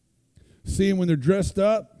 See them when they're dressed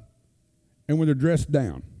up and when they're dressed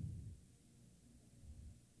down.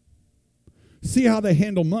 See how they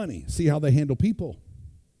handle money. See how they handle people.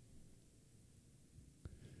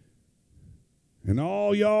 And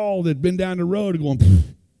all y'all that been down the road are going,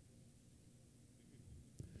 pfft.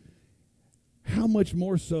 How much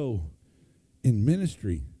more so in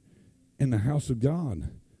ministry, in the house of God,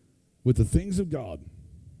 with the things of God?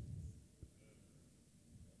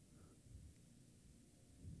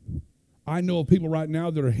 I know of people right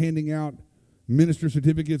now that are handing out minister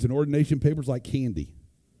certificates and ordination papers like candy.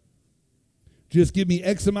 Just give me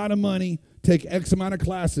X amount of money, take X amount of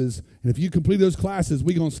classes, and if you complete those classes,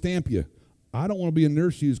 we're going to stamp you. I don't want to be in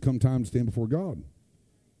their shoes come time to stand before God.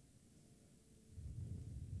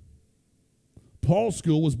 Paul's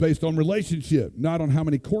school was based on relationship, not on how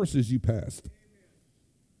many courses you passed.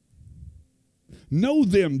 Know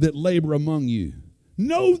them that labor among you.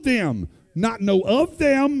 Know them. Not know of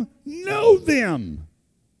them. Know them.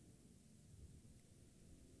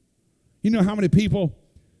 You know how many people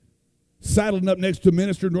saddling up next to a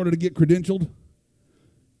minister in order to get credentialed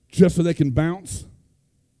just so they can bounce?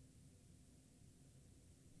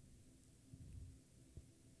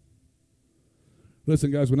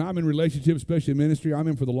 Listen, guys, when I'm in relationships, especially in ministry, I'm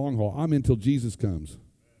in for the long haul. I'm in till Jesus comes.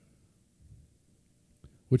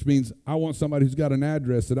 Which means I want somebody who's got an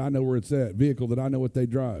address that I know where it's at, vehicle that I know what they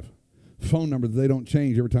drive, phone number that they don't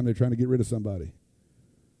change every time they're trying to get rid of somebody.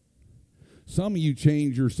 Some of you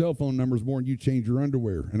change your cell phone numbers more than you change your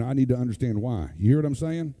underwear, and I need to understand why. You hear what I'm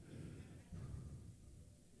saying?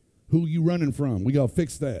 Who you running from? We got to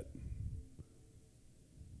fix that.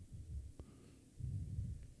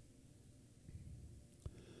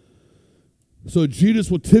 So Judas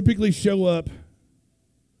will typically show up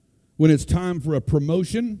when it's time for a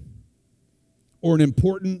promotion or an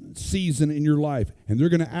important season in your life. And they're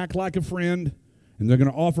going to act like a friend, and they're going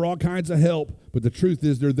to offer all kinds of help, but the truth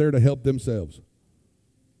is they're there to help themselves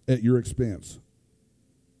at your expense.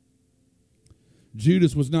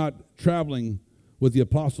 Judas was not traveling with the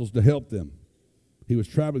apostles to help them. He was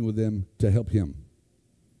traveling with them to help him.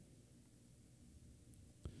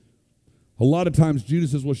 A lot of times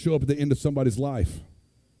Judases will show up at the end of somebody's life.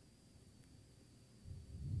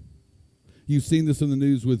 You've seen this in the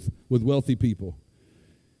news with wealthy people.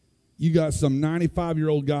 You got some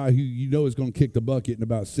 95-year-old guy who you know is going to kick the bucket in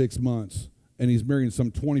about 6 months, and he's marrying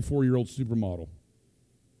some 24-year-old supermodel.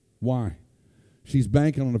 Why? She's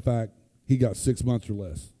banking on the fact he got 6 months or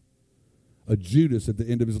less. A Judas at the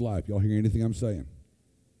end of his life. Y'all hear anything I'm saying?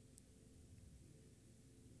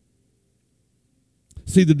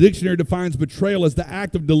 See, the dictionary defines betrayal as the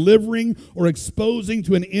act of delivering or exposing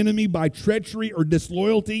to an enemy by treachery or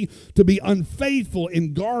disloyalty, to be unfaithful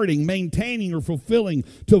in guarding, maintaining, or fulfilling,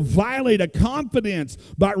 to violate a confidence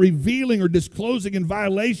by revealing or disclosing in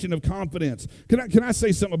violation of confidence. Can I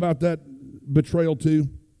say something about that betrayal too?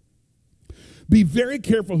 Be very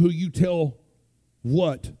careful who you tell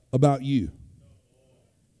what about you.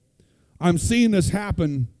 I'm seeing this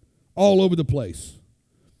happen all over the place.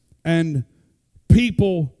 And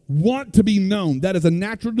people want to be known. That is a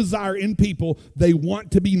natural desire in people. They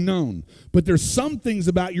want to be known. But there's some things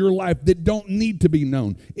about your life that don't need to be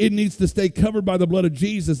known. It needs to stay covered by the blood of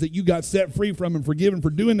Jesus that you got set free from and forgiven for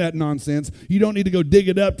doing that nonsense. You don't need to go dig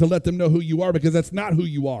it up to let them know who you are, because that's not who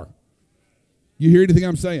you are. You hear anything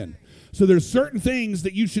I'm saying? So there's certain things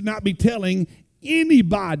that you should not be telling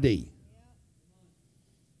anybody.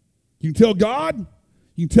 You can tell God,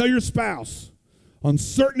 you can tell your spouse. On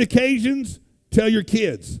certain occasions, tell your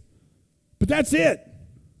kids. But that's it.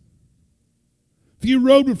 If you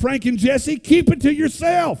rode with Frank and Jesse, keep it to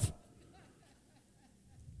yourself.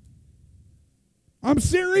 I'm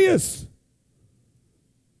serious.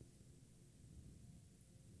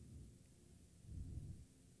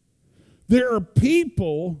 There are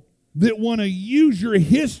people that want to use your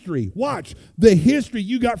history. Watch, the history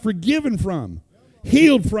you got forgiven from,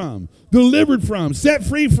 healed from, delivered from, set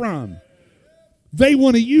free from. They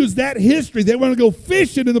want to use that history. They want to go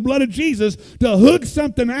fishing in the blood of Jesus to hook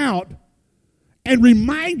something out and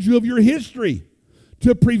remind you of your history,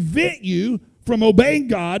 to prevent you from obeying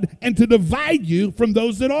God and to divide you from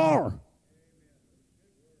those that are.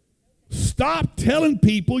 Stop telling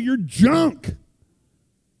people your junk.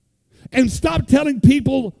 And stop telling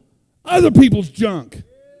people other people's junk.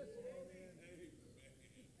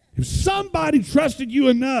 If somebody trusted you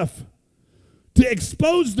enough to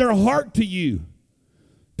expose their heart to you,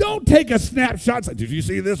 don't take a snapshot and say, did you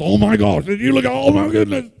see this? Oh my gosh, did you look at, oh my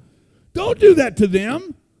goodness. Don't do that to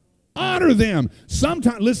them. Honor them.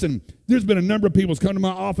 Sometimes, listen, there's been a number of people who's come to my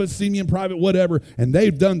office, see me in private, whatever, and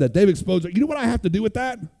they've done that. They've exposed it. You know what I have to do with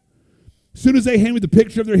that? As soon as they hand me the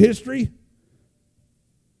picture of their history,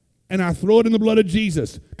 and I throw it in the blood of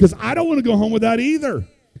Jesus, because I don't want to go home with that either.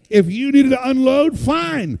 If you needed to unload,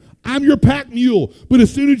 fine. I'm your pack mule. But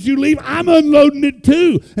as soon as you leave, I'm unloading it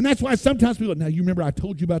too. And that's why sometimes people, now you remember I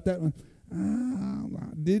told you about that one?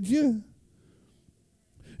 Did you?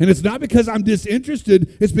 And it's not because I'm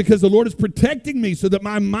disinterested. It's because the Lord is protecting me so that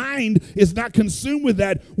my mind is not consumed with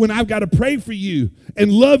that when I've got to pray for you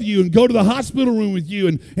and love you and go to the hospital room with you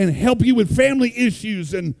and help you with family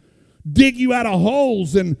issues and dig you out of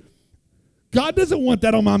holes. And God doesn't want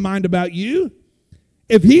that on my mind about you.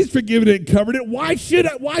 If he's forgiven it and covered it, why should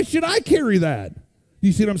I carry that? Do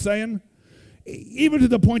you see what I'm saying? Even to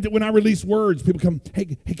the point that when I release words, people come,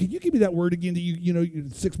 hey, can you give me that word again that you know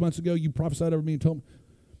 6 months ago you prophesied over me and told me?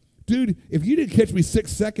 Dude, if you didn't catch me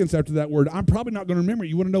 6 seconds after that word, I'm probably not going to remember it.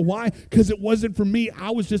 You want to know why? Because it wasn't for me.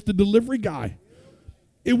 I was just a delivery guy.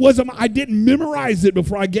 It wasn't. I didn't memorize it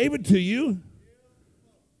before I gave it to you.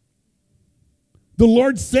 The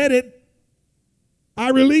Lord said it. I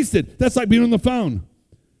released it. That's like being on the phone.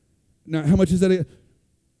 Now, how much is that?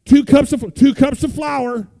 2 cups of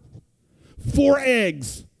flour, 4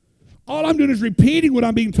 eggs. All I'm doing is repeating what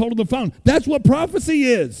I'm being told on the phone. That's what prophecy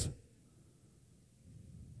is.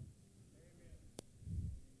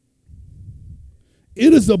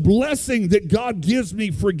 It is a blessing that God gives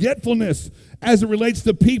me forgetfulness as it relates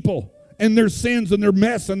to people and their sins and their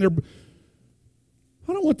mess and their...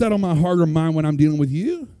 I don't want that on my heart or mind when I'm dealing with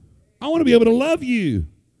you. I want to be able to love you.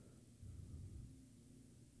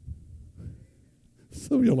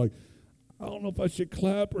 Some of you are like, I don't know if I should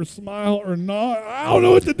clap or smile or not. I don't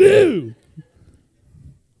know what to do.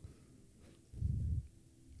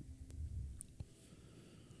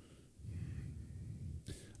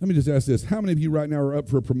 Let me just ask this. How many of you right now are up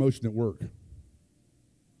for a promotion at work?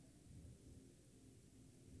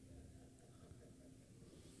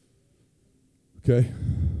 Okay.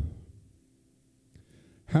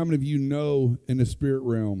 How many of you know in the spirit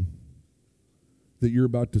realm that you're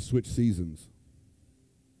about to switch seasons?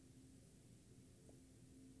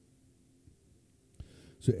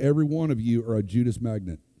 So every one of you are a Judas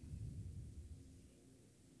magnet.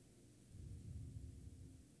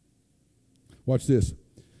 Watch this.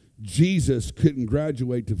 Jesus couldn't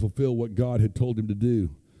graduate to fulfill what God had told him to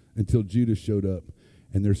do until Judas showed up.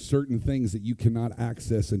 And there's certain things that you cannot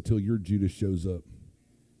access until your Judas shows up.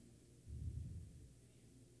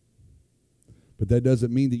 But that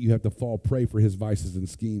doesn't mean that you have to fall prey for his vices and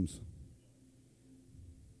schemes.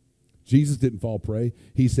 Jesus didn't fall prey.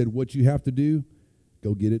 He said, what you have to do,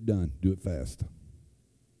 go get it done. Do it fast.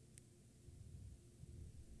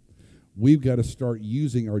 We've got to start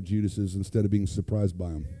using our Judases instead of being surprised by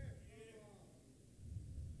them.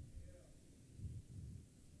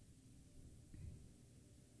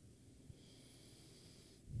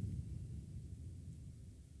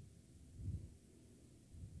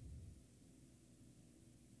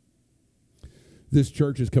 This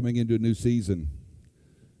church is coming into a new season.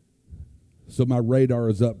 So my radar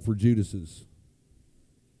is up for Judases.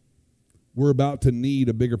 We're about to need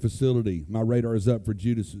a bigger facility. My radar is up for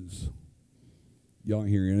Judases. Y'all ain't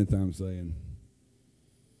hearing anything I'm saying.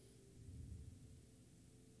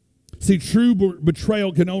 See, true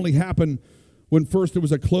betrayal can only happen when first there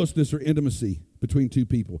was a closeness or intimacy between two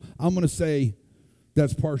people. I'm going to say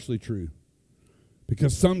that's partially true.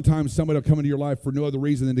 Because sometimes somebody will come into your life for no other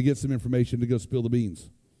reason than to get some information to go spill the beans.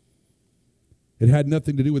 It had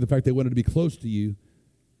nothing to do with the fact they wanted to be close to you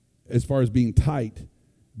as far as being tight.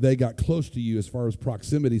 They got close to you as far as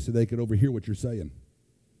proximity so they could overhear what you're saying.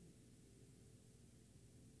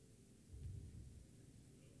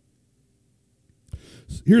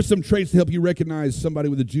 Here's some traits to help you recognize somebody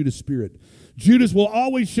with a Judas spirit. Judas will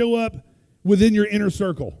always show up within your inner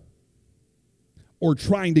circle or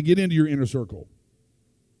trying to get into your inner circle.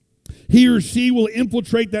 He or she will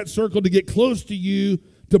infiltrate that circle to get close to you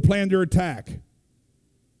to plan their attack.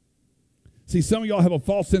 See, some of y'all have a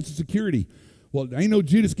false sense of security. Well, ain't no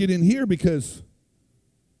Judas get in here because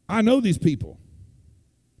I know these people.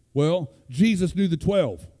 Well, Jesus knew the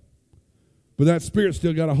 12, but that spirit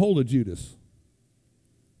still got a hold of Judas.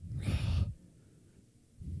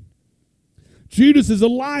 Judas is a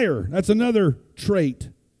liar. That's another trait.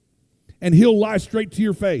 And he'll lie straight to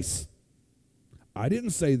your face. I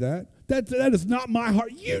didn't say that. That is not my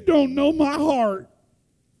heart. You don't know my heart.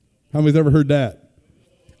 How many's ever heard that?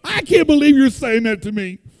 I can't believe you're saying that to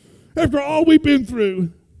me after all we've been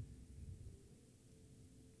through.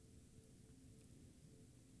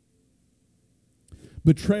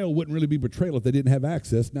 Betrayal wouldn't really be betrayal if they didn't have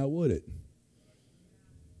access, now would it?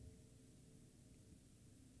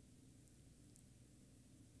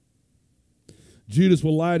 Judas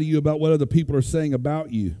will lie to you about what other people are saying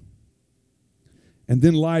about you. And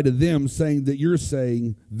then lie to them saying that you're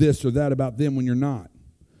saying this or that about them when you're not.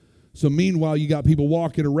 So meanwhile, you got people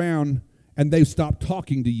walking around and they've stopped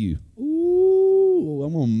talking to you. Ooh,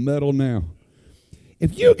 I'm going to meddle now.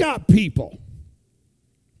 If you got people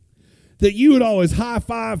that you would always high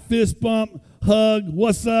five, fist bump, hug,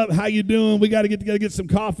 what's up, how you doing, we got to get together, get some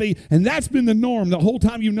coffee, and that's been the norm the whole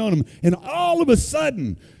time you've known them, and all of a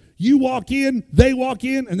sudden, you walk in, they walk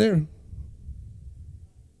in, and they're...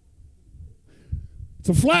 It's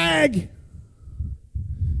a flag.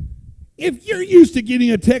 If you're used to getting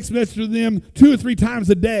a text message from them 2 or 3 times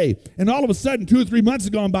a day, and all of a sudden 2 or 3 months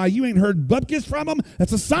have gone by, you ain't heard bupkis from them,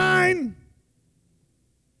 that's a sign.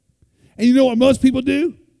 And you know what most people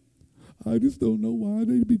do? I just don't know why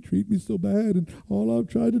they treat me so bad, and all I've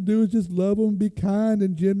tried to do is just love them, be kind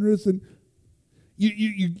and generous, and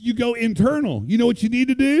you go internal. You know what you need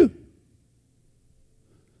to do?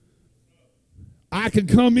 I can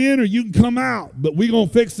come in or you can come out, but we're going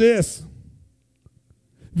to fix this.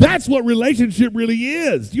 That's what relationship really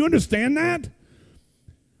is. Do you understand that?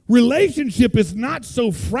 Relationship is not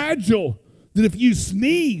so fragile that if you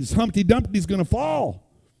sneeze, Humpty Dumpty's going to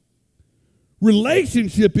fall.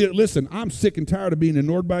 Relationship is, listen, I'm sick and tired of being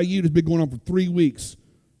ignored by you. It's been going on for 3 weeks,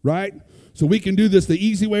 right? So we can do this the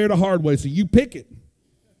easy way or the hard way. So you pick it.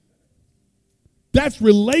 That's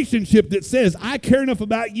relationship that says, I care enough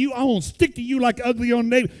about you, I won't stick to you like ugly on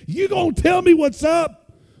neighbor. You going to tell me what's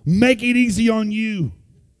up? Make it easy on you.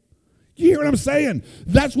 You hear what I'm saying?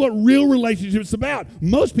 That's what real relationships about.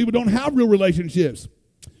 Most people don't have real relationships.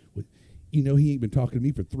 You know, he ain't been talking to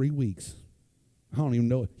me for 3 weeks. I don't even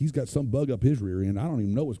know. He's got some bug up his rear end. I don't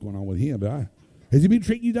even know what's going on with him. But has he been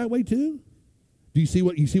treating you that way too? Do you see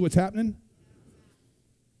what's happening?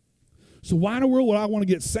 So why in the world would I want to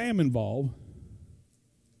get Sam involved?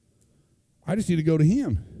 I just need to go to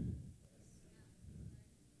him.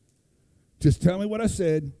 Just tell me what I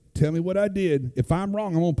said. Tell me what I did. If I'm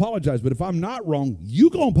wrong, I'm going to apologize. But if I'm not wrong, you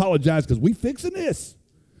going to apologize because we fixing this.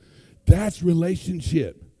 That's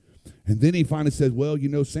relationship. And then he finally says, well, you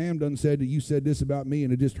know, Sam done said that you said this about me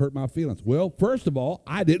and it just hurt my feelings. Well, first of all,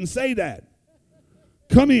 I didn't say that.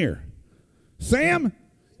 Come here. Sam,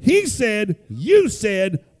 he said, you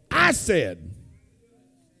said, I said.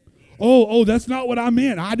 Oh, that's not what I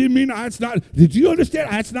meant. I didn't mean that's not. Did you understand?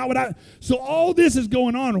 That's not what I. So all this is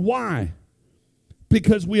going on. Why?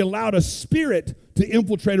 Because we allowed a spirit to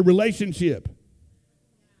infiltrate a relationship.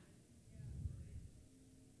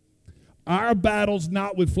 Our battle's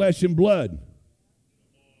not with flesh and blood.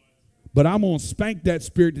 But I'm going to spank that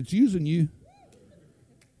spirit that's using you.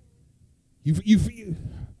 You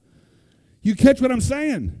catch what I'm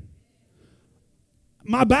saying?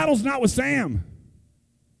 My battle's not with Sam.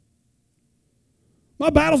 My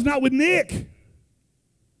battle's not with Nick.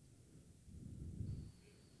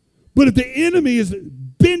 But if the enemy is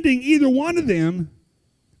bending either one of them,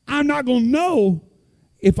 I'm not going to know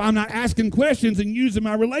if I'm not asking questions and using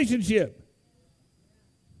my relationship.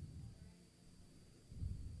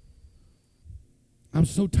 I'm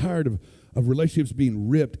so tired of relationships being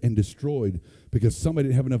ripped and destroyed because somebody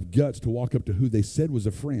didn't have enough guts to walk up to who they said was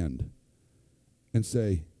a friend and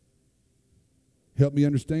say, help me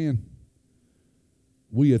understand.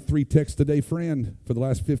 We a 3 text a day friend for the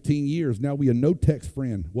last 15 years. Now we a no text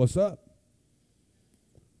friend. What's up?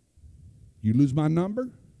 You lose my number?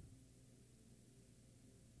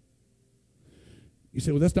 You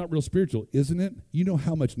say, well, that's not real spiritual, isn't it? You know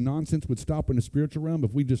how much nonsense would stop in the spiritual realm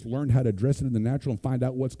if we just learned how to address it in the natural and find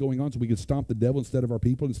out what's going on so we could stomp the devil instead of our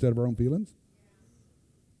people, instead of our own feelings?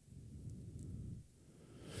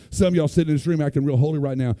 Some of y'all sitting in this room acting real holy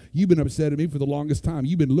right now. You've been upset at me for the longest time.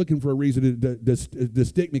 You've been looking for a reason to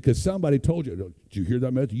stick me because somebody told you. Did you hear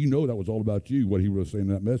that message? You know that was all about you, what he was saying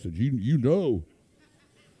in that message. You know.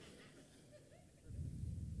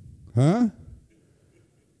 Huh?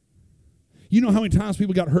 You know how many times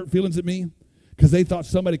people got hurt feelings at me because they thought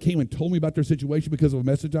somebody came and told me about their situation because of a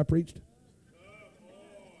message I preached?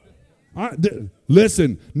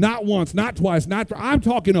 Listen, not once, not twice, I'm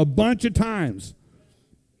talking a bunch of times.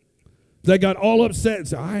 They got all upset and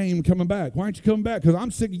said, I ain't even coming back. Why aren't you coming back? Because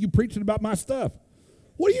I'm sick of you preaching about my stuff.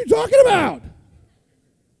 What are you talking about?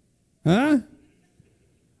 Huh?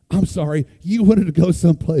 I'm sorry. You wanted to go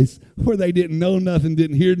someplace where they didn't know nothing,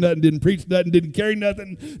 didn't hear nothing, didn't preach nothing, didn't carry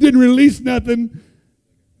nothing, didn't release nothing.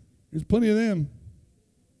 There's plenty of them.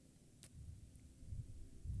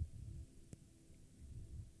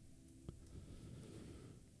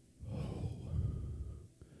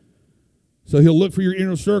 So he'll look for your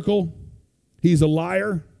inner circle. He's a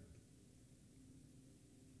liar.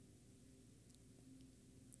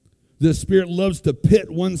 The spirit loves to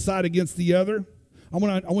pit one side against the other. I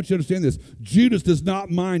want you to understand this. Judas does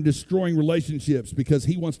not mind destroying relationships because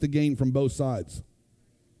he wants to gain from both sides.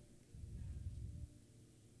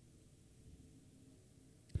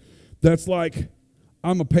 That's like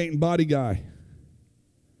I'm a paint and body guy.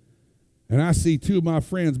 And I see 2 of my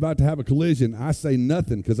friends about to have a collision. I say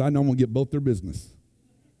nothing because I know I'm going to get both their business.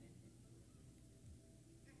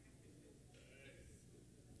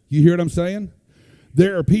 You hear what I'm saying?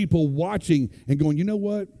 There are people watching and going, you know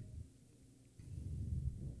what?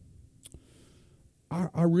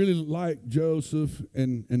 I really like Joseph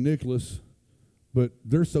and Nicholas, but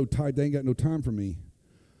they're so tight they ain't got no time for me.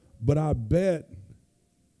 But I bet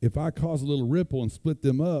if I cause a little ripple and split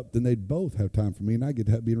them up, then they'd both have time for me, and I get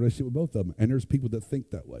to be in a relationship with both of them. And there's people that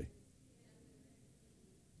think that way.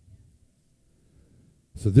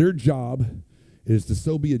 So their job is to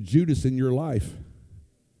so be a Judas in your life.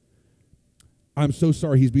 I'm so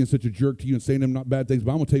sorry he's being such a jerk to you and saying them not bad things,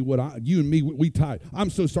 but I'm going to tell you what, you and me, we tied. I'm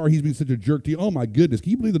so sorry he's being such a jerk to you. Oh, my goodness.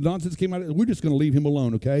 Can you believe the nonsense came out of it? We're just going to leave him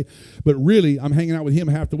alone, okay? But really, I'm hanging out with him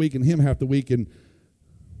half the week and him half the week, and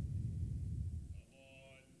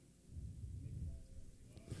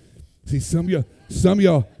see, some of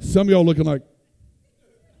y'all looking like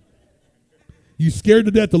you scared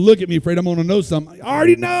to death to look at me, afraid I'm going to know something. I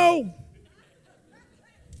already know.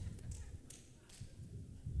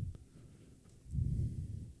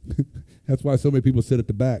 That's why so many people sit at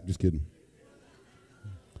the back. Just kidding.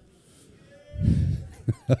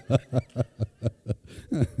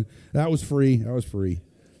 That was free. That was free.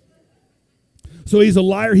 So he's a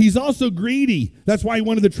liar. He's also greedy. That's why he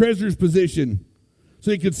wanted the treasurer's position,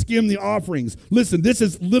 so he could skim the offerings. Listen, this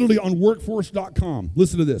is literally on workforce.com.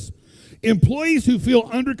 Listen to this. Employees who feel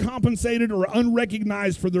undercompensated or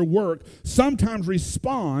unrecognized for their work sometimes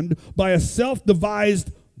respond by a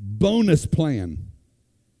self-devised bonus plan.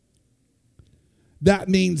 That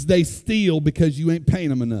means they steal because you ain't paying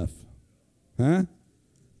them enough. Huh?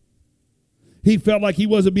 He felt like he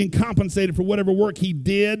wasn't being compensated for whatever work he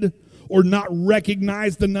did, or not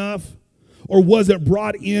recognized enough, or wasn't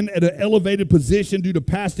brought in at an elevated position due to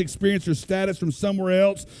past experience or status from somewhere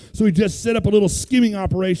else. So he just set up a little skimming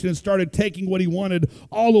operation and started taking what he wanted,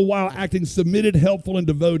 all the while acting submitted, helpful, and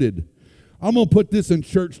devoted. I'm going to put this in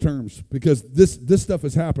church terms because this stuff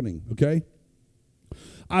is happening, okay?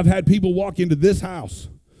 I've had people walk into this house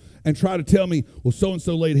and try to tell me, well,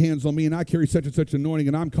 so-and-so laid hands on me, and I carry such and such anointing,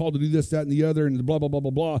 and I'm called to do this, that, and the other, and blah, blah, blah,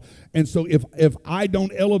 blah, blah. And so if I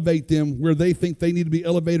don't elevate them where they think they need to be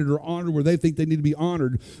elevated or honored, where they think they need to be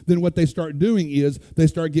honored, then what they start doing is they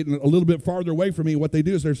start getting a little bit farther away from me. What they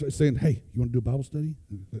do is they're saying, hey, you want to do a Bible study?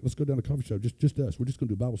 Let's go down to a coffee shop, just us. We're just going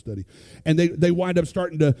to do a Bible study. And they wind up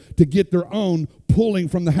starting to get their own pulling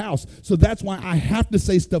from the house. So that's why I have to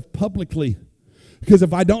say stuff publicly. Because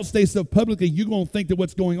if I don't say stuff publicly, you're going to think that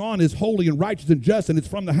what's going on is holy and righteous and just, and it's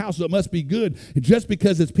from the house, so it must be good. And just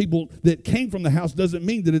because it's people that came from the house doesn't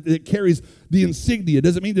mean that it carries the insignia,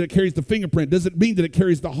 doesn't mean that it carries the fingerprint, doesn't mean that it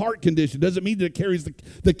carries the heart condition, doesn't mean that it carries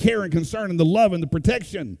the care and concern and the love and the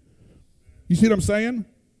protection. You see what I'm saying?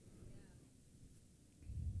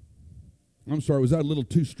 I'm sorry, was that a little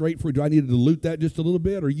too straight for you? Do I need to dilute that just a little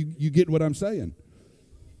bit, or you get what I'm saying?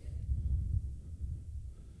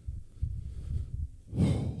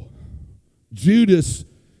 Judas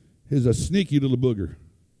is a sneaky little booger.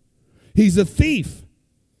 He's a thief.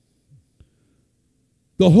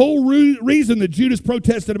 The whole reason that Judas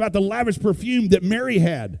protested about the lavish perfume that Mary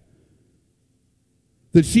had,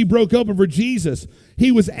 that she broke open for Jesus,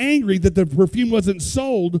 he was angry that the perfume wasn't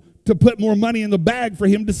sold to put more money in the bag for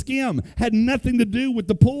him to skim. Had nothing to do with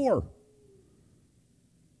the poor.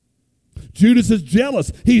 Judas is jealous.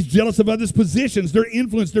 He's jealous of others' positions, their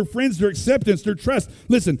influence, their friends, their acceptance, their trust.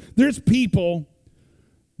 Listen, there's people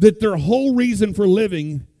that their whole reason for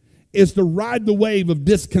living is to ride the wave of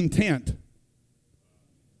discontent.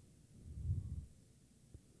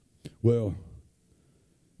 Well,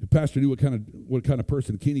 if Pastor knew what kind of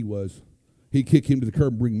person Kenny was, he'd kick him to the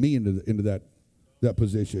curb and bring me into that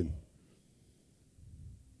position.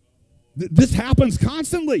 This happens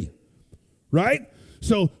constantly, right?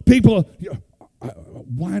 So people,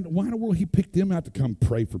 why in the world he picked them out to come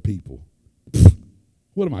pray for people?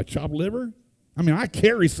 What am I, chopped liver? I mean, I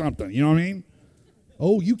carry something, you know what I mean?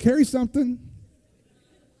 Oh, you carry something?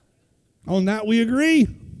 On that we agree.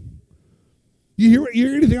 You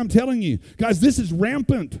hear anything I'm telling you? Guys, this is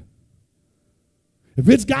rampant. If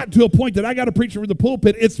it's gotten to a point that I got to preach from the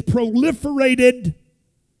pulpit, it's proliferated.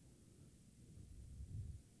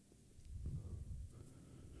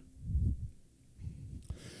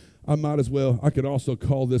 I might as well, I could also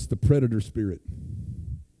call this the predator spirit.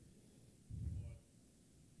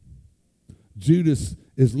 Judas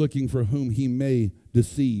is looking for whom he may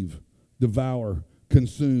deceive, devour,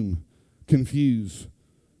 consume, confuse,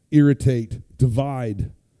 irritate,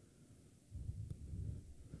 divide.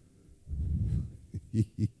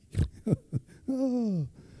 Oh,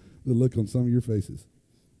 the look on some of your faces.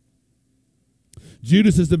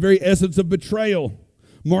 Judas is the very essence of betrayal.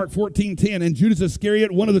 Mark 14:10, and Judas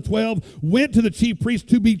Iscariot, one of the 12, went to the chief priests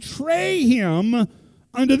to betray him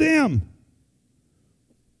unto them.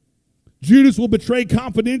 Judas will betray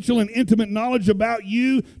confidential and intimate knowledge about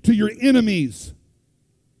you to your enemies.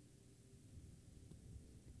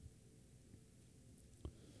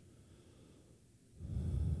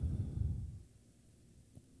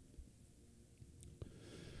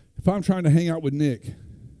 If I'm trying to hang out with Nick,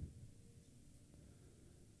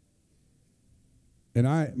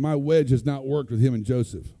 and my wedge has not worked with him and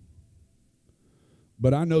Joseph,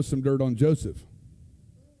 but I know some dirt on Joseph.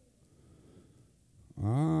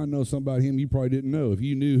 I know something about him you probably didn't know. If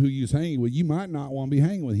you knew who you was hanging with, you might not want to be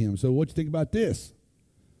hanging with him. So what you think about this?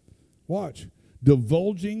 Watch.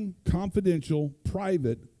 Divulging confidential,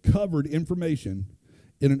 private, covered information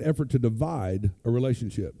in an effort to divide a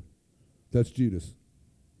relationship. That's Judas.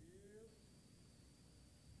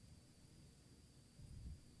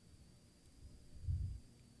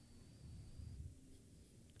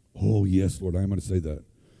 Oh, yes, Lord, I am going to say that.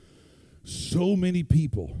 So many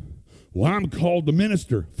people Well, I'm called to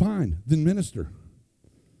minister. Fine, then minister.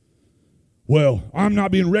 Well, I'm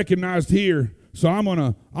not being recognized here, so I'm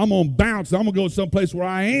gonna bounce. I'm gonna go someplace where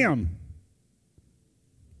I am.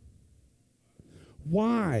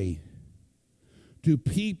 Why do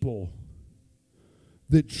people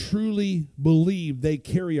that truly believe they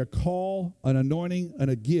carry a call, an anointing,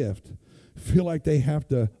 and a gift feel like they have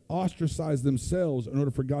to ostracize themselves in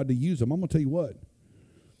order for God to use them? I'm going to tell you what.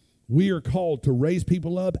 We are called to raise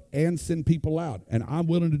people up and send people out, and I'm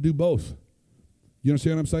willing to do both. You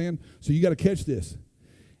understand what I'm saying? So you got to catch this.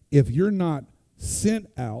 If you're not sent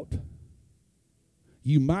out,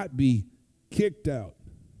 you might be kicked out.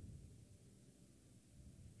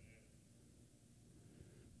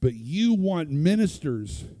 But you want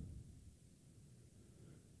ministers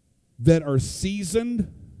that are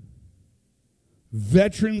seasoned,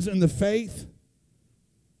 veterans in the faith,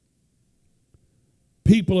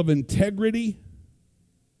 people of integrity,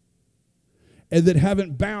 and that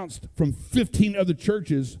haven't bounced from 15 other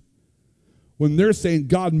churches when they're saying,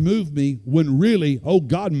 God moved me, when really, oh,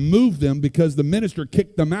 God moved them because the minister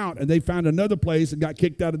kicked them out and they found another place and got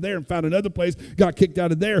kicked out of there and found another place, got kicked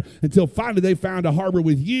out of there, until finally they found a harbor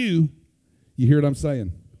with you. You hear what I'm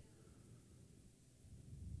saying?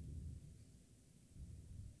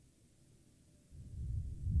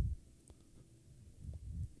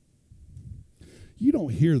 You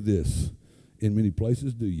don't hear this in many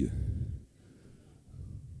places, do you?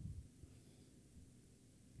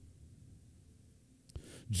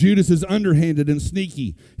 Judas is underhanded and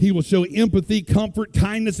sneaky. He will show empathy, comfort,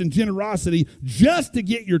 kindness, and generosity just to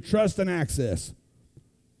get your trust and access.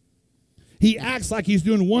 He acts like he's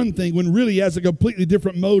doing one thing when really he has a completely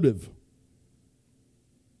different motive.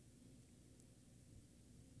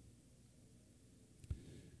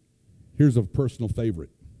 Here's a personal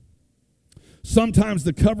favorite. Sometimes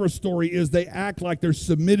the cover story is they act like they're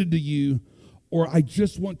submitted to you, or I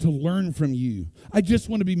just want to learn from you. I just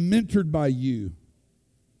want to be mentored by you.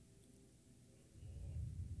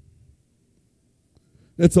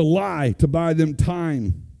 It's a lie to buy them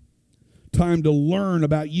time to learn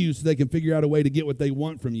about you so they can figure out a way to get what they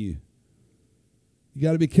want from you. You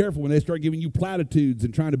got to be careful when they start giving you platitudes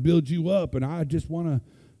and trying to build you up. And I just want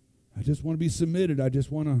to be submitted. I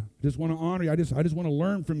just want to honor you. I just want to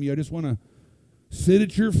learn from you. I just want to sit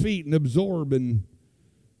at your feet and absorb. And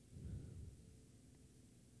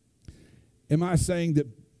am I saying that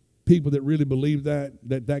people that really believe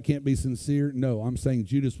that can't be sincere? No, I'm saying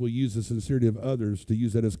Judas will use the sincerity of others to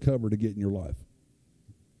use that as cover to get in your life.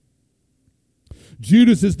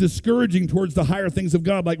 Judas is discouraging towards the higher things of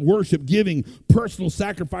God, like worship, giving, personal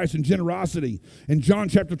sacrifice, and generosity. In John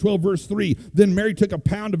chapter 12, verse 3, then Mary took a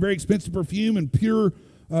pound of very expensive perfume and pure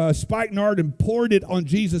spikenard and poured it on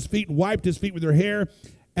Jesus' feet and wiped his feet with her hair.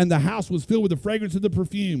 And the house was filled with the fragrance of the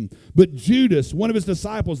perfume. But Judas, one of his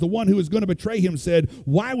disciples, the one who was going to betray him, said,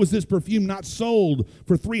 why was this perfume not sold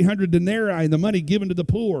for 300 denarii and the money given to the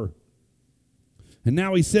poor? And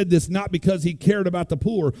now he said this not because he cared about the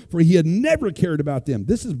poor, for he had never cared about them.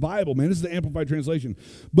 This is Bible, man. This is the Amplified Translation.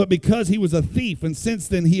 But because he was a thief, and since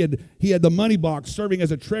then he had the money box serving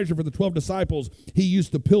as a treasure for the 12 disciples, he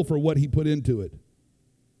used to pilfer what he put into it.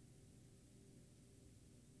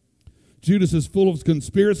 Judas is full of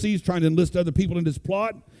conspiracies, trying to enlist other people in his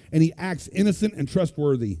plot, and he acts innocent and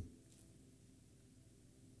trustworthy.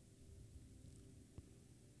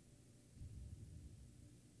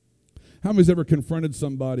 How many's ever confronted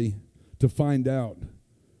somebody to find out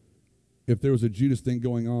if there was a Judas thing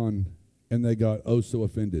going on and they got oh so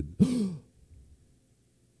offended?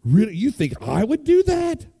 Really? You think I would do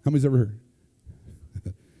that? How many's ever heard?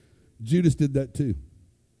 Judas did that too.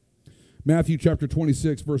 Matthew chapter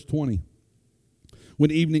 26, verse 20. When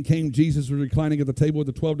evening came, Jesus was reclining at the table with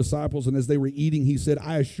the 12 disciples, and as they were eating, he said,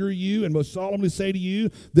 I assure you and most solemnly say to you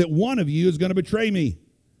that one of you is going to betray me.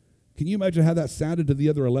 Can you imagine how that sounded to the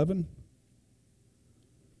other 11?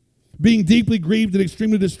 Being deeply grieved and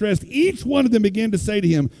extremely distressed, each one of them began to say to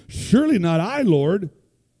him, surely not I, Lord.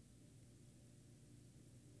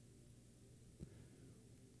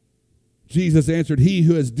 Jesus answered, he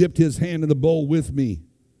who has dipped his hand in the bowl with me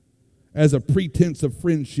as a pretense of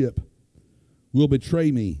friendship will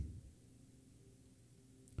betray me.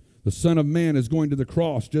 The Son of Man is going to the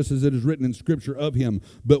cross, just as it is written in Scripture of him.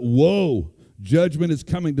 But woe, judgment is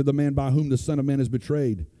coming to the man by whom the Son of Man is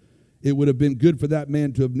betrayed. It would have been good for that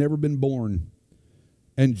man to have never been born.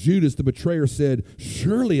 And Judas, the betrayer, said,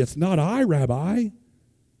 surely it's not I, Rabbi.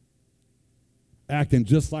 Acting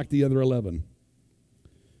just like the other 11.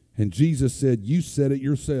 And Jesus said, you said it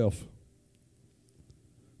yourself.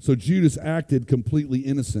 So Judas acted completely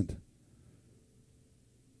innocent.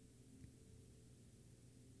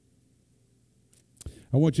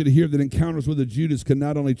 I want you to hear that encounters with a Judas can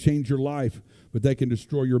not only change your life, but they can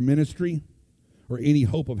destroy your ministry or any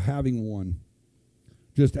hope of having one.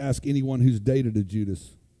 Just ask anyone who's dated a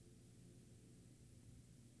Judas.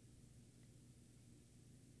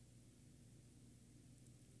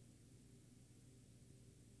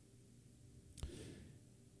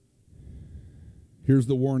 Here's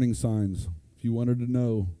the warning signs. If you wanted to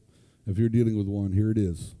know if you're dealing with one, here it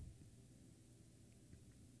is.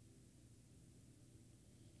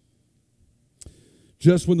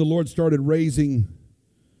 Just when the Lord started raising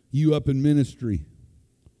you up in ministry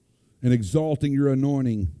and exalting your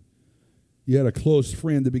anointing, you had a close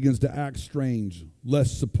friend that begins to act strange,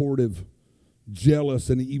 less supportive, jealous,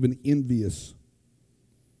 and even envious.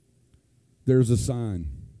 There's a sign.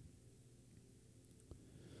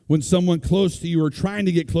 When someone close to you or trying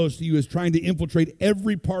to get close to you is trying to infiltrate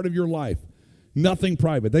every part of your life, nothing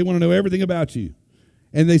private. They want to know everything about you.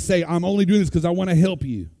 And they say, I'm only doing this because I want to help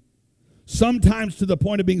you. Sometimes to the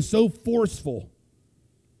point of being so forceful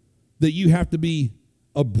that you have to be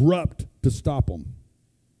abrupt to stop them.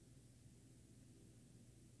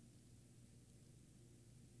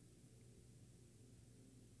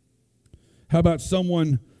 How about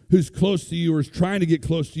someone who's close to you or is trying to get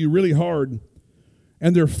close to you really hard,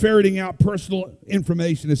 and they're ferreting out personal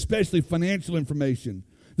information, especially financial information,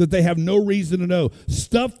 that they have no reason to know.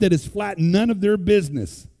 Stuff that is flat, none of their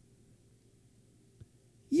business.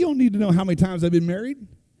 You don't need to know how many times they've been married.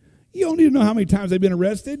 You don't need to know how many times they've been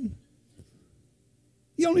arrested.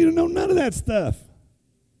 You don't need to know none of that stuff.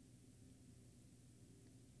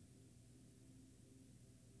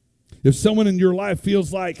 If someone in your life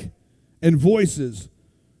feels like and voices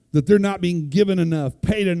that they're not being given enough,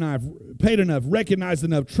 paid enough, recognized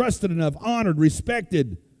enough, trusted enough, honored,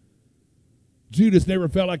 respected. Judas never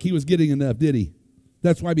felt like he was getting enough, did he?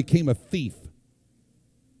 That's why he became a thief.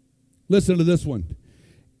 Listen to this one.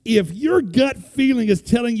 If your gut feeling is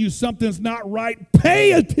telling you something's not right,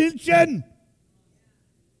 pay attention.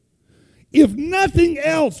 If nothing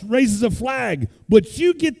else raises a flag, but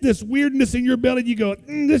you get this weirdness in your belly, you go,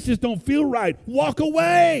 this just don't feel right. Walk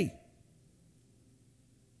away.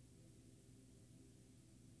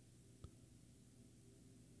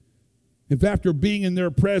 If after being in their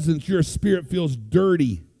presence, your spirit feels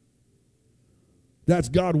dirty, that's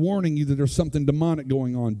God warning you that there's something demonic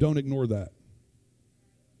going on. Don't ignore that.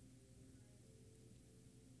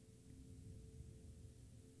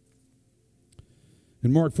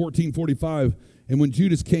 In Mark 14:45, and when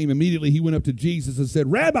Judas came, immediately he went up to Jesus and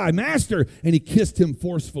said, Rabbi, Master, and he kissed him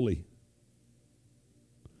forcefully.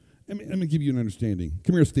 Let me give you an understanding.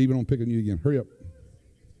 Come here, Stephen. I'm picking you again. Hurry up.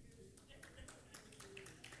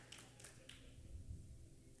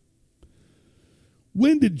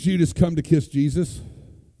 When did Judas come to kiss Jesus?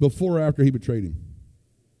 Before or after he betrayed him?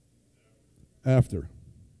 After.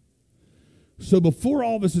 So before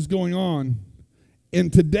all this is going on,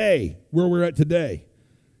 and today, where we're at today,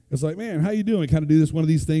 it's like, man, how you doing? Kind of do this, one of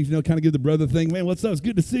these things, kind of give the brother thing. Man, what's up? It's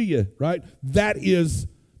good to see you, right? That is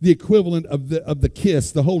the equivalent of the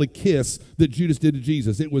kiss, the holy kiss that Judas did to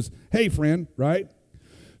Jesus. It was, hey, friend, right?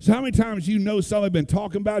 So how many times somebody been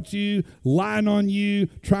talking about you, lying on you,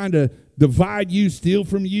 trying to divide you, steal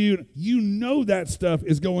from you? You know that stuff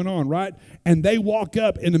is going on, right? And they walk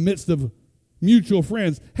up in the midst of mutual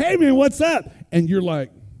friends. Hey, man, what's up? And you're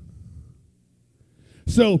like,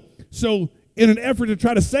 so in an effort to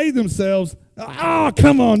try to save themselves, oh,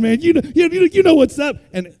 come on, man, you know what's up,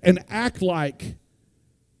 and act like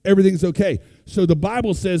everything's okay. So the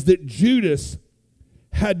Bible says that Judas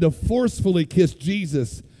had to forcefully kiss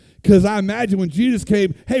Jesus, because I imagine when Jesus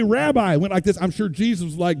came, hey, Rabbi, went like this, I'm sure Jesus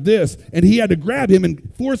was like this, and he had to grab him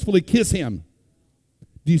and forcefully kiss him.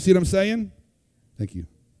 Do you see what I'm saying? Thank you.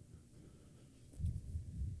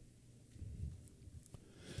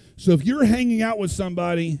 So if you're hanging out with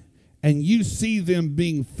somebody and you see them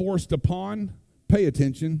being forced upon, pay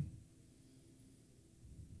attention.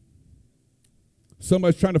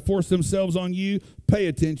 Somebody's trying to force themselves on you, pay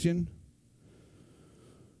attention.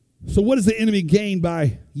 So what does the enemy gain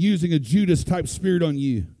by using a Judas-type spirit on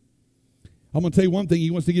you? I'm going to tell you one thing.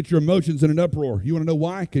 He wants to get your emotions in an uproar. You want to know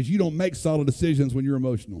why? Because you don't make solid decisions when you're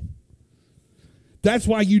emotional. That's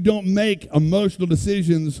why you don't make emotional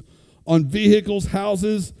decisions on vehicles,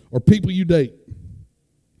 houses, or people you date.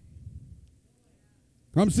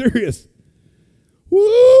 I'm serious.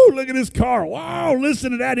 Woo, look at this car. Wow,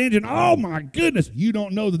 listen to that engine. Oh, my goodness. You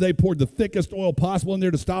don't know that they poured the thickest oil possible in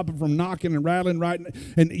there to stop it from knocking and rattling, right?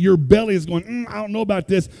 And your belly is going, I don't know about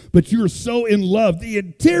this, but you're so in love. The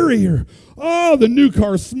interior, oh, the new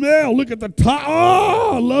car smell. Look at the top.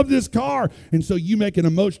 Oh, I love this car. And so you make an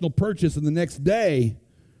emotional purchase, and the next day,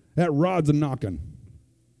 that rod's a knocking.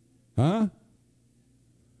 Huh?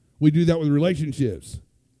 We do that with relationships.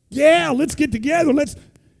 Yeah, let's get together. Let's.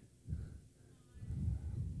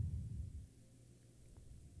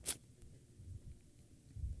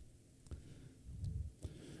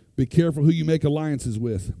 Be careful who you make alliances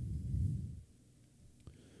with.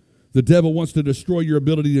 The devil wants to destroy your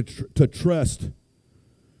ability to trust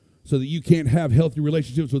so that you can't have healthy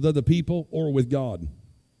relationships with other people or with God.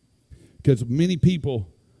 Because many people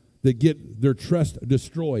that get their trust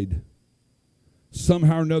destroyed,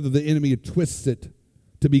 somehow or another the enemy twists it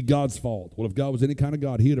to be God's fault. Well, if God was any kind of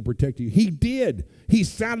God, he would have protected you. He did. He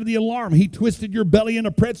sounded the alarm. He twisted your belly in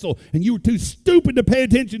a pretzel, and you were too stupid to pay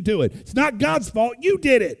attention to it. It's not God's fault. You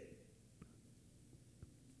did it.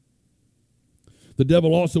 The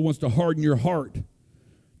devil also wants to harden your heart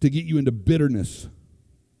to get you into bitterness.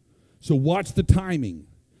 So watch the timing.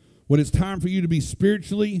 When it's time for you to be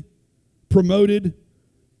spiritually promoted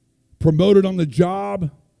on the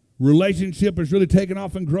job, relationship is really taking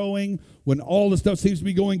off and growing, when all the stuff seems to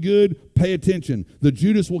be going good, pay attention. The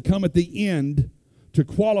Judas will come at the end to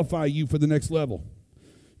qualify you for the next level.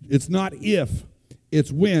 It's not if,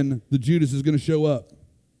 it's when the Judas is going to show up.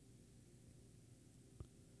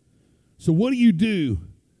 So what do you do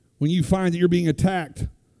when you find that you're being attacked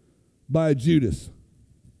by a Judas?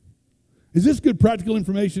 Is this good practical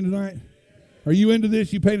information tonight? Are you into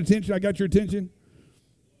this? You paying attention? I got your attention?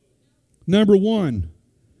 Number one,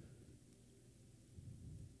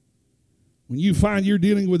 when you find you're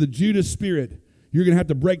dealing with a Judas spirit, you're going to have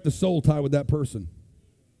to break the soul tie with that person.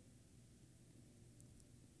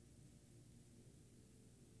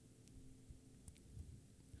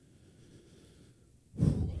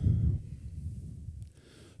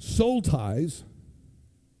 Soul ties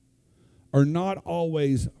are not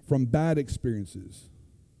always from bad experiences.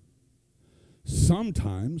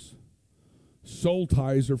 Sometimes soul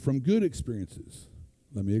ties are from good experiences.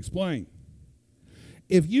 Let me explain.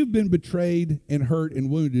 If you've been betrayed and hurt and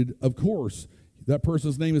wounded, of course, that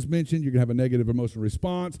person's name is mentioned, you're going to have a negative emotional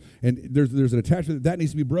response, and there's an attachment that needs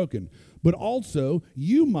to be broken. But also,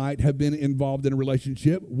 you might have been involved in a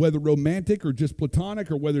relationship, whether romantic or just platonic,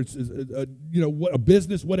 or whether it's a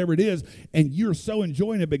business, whatever it is, and you're so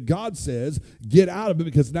enjoying it, but God says, get out of it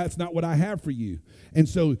because that's not what I have for you. And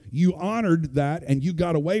so you honored that and you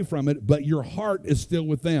got away from it, but your heart is still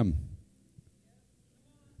with them.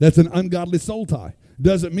 That's an ungodly soul tie.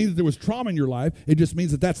 Doesn't mean that there was trauma in your life. It just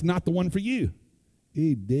means that that's not the one for you. This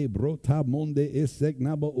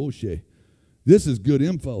is good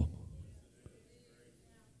info.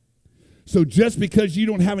 So just because you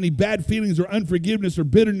don't have any bad feelings or unforgiveness or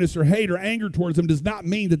bitterness or hate or anger towards them does not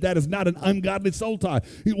mean that that is not an ungodly soul tie.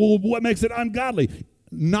 Well, what makes it ungodly?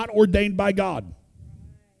 Not ordained by God.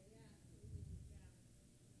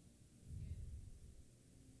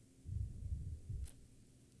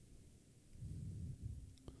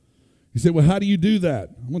 You say, well, how do you do that?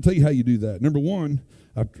 I'm going to tell you how you do that. Number one,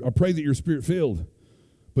 I pray that you're spirit-filled.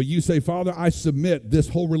 But you say, Father, I submit this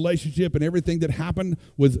whole relationship and everything that happened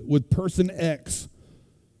with person X.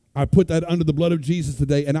 I put that under the blood of Jesus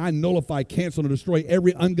today, and I nullify, cancel, and destroy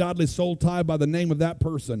every ungodly soul tie by the name of that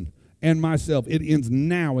person and myself. It ends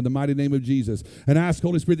now in the mighty name of Jesus. And I ask,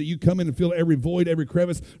 Holy Spirit, that you come in and fill every void, every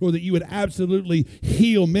crevice, or that you would absolutely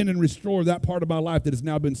heal, mend, and restore that part of my life that has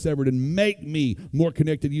now been severed and make me more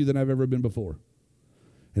connected to you than I've ever been before.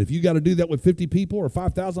 And if you got to do that with 50 people or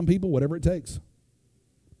 5,000 people, whatever it takes.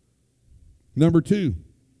 Number two,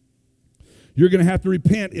 you're going to have to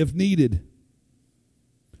repent if needed.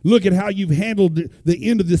 Look at how you've handled the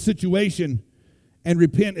end of this situation and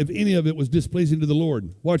repent if any of it was displeasing to the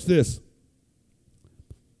Lord. Watch this.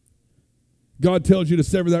 God tells you to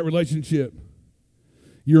sever that relationship.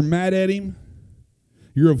 You're mad at him.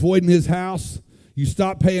 You're avoiding his house. You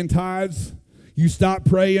stop paying tithes. You stop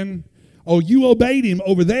praying. Oh, you obeyed him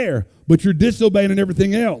over there, but you're disobeying in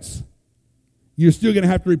everything else. You're still going to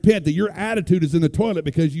have to repent that your attitude is in the toilet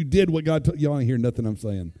because you did what God told you. Y'all ain't hear nothing I'm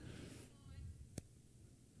saying.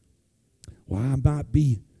 Well, I might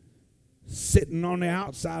be sitting on the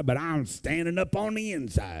outside, but I'm standing up on the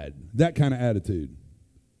inside. That kind of attitude.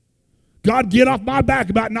 God, get off my back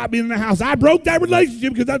about not being in the house. I broke that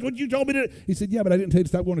relationship because that's what you told me to do. He said, yeah, but I didn't tell you to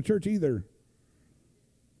stop going to church either.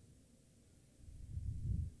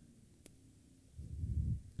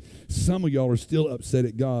 Some of y'all are still upset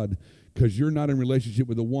at God because you're not in relationship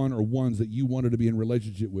with the one or ones that you wanted to be in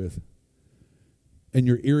relationship with. And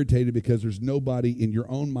you're irritated because there's nobody in your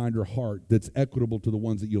own mind or heart that's equitable to the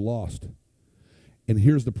ones that you lost. And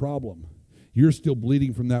here's the problem. You're still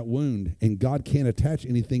bleeding from that wound, and God can't attach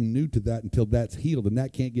anything new to that until that's healed, and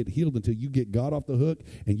that can't get healed until you get God off the hook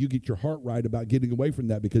and you get your heart right about getting away from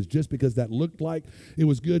that, because just because that looked like it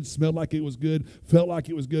was good, smelled like it was good, felt like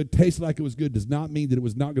it was good, tasted like it was good, does not mean that it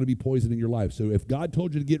was not going to be poison in your life. So if God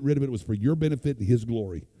told you to get rid of it, it was for your benefit and His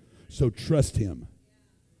glory. So trust Him.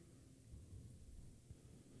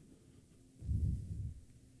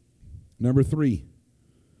 Number 3.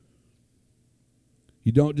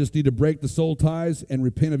 You don't just need to break the soul ties and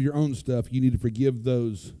repent of your own stuff. You need to forgive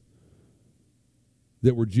those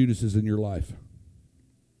that were Judases in your life.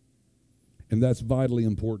 And that's vitally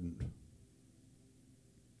important.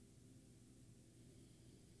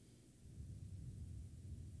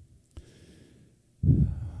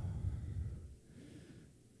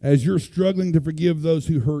 As you're struggling to forgive those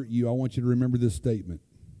who hurt you, I want you to remember this statement.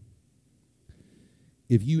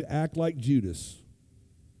 If you act like Judas,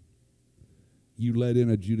 you let in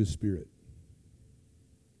a Judas spirit.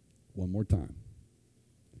 One more time.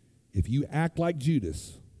 If you act like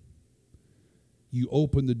Judas, you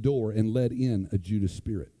open the door and let in a Judas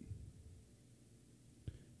spirit.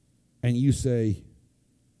 And you say,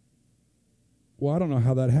 well, I don't know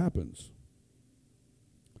how that happens.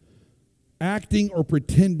 Acting or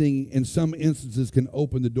pretending in some instances can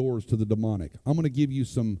open the doors to the demonic. I'm going to give you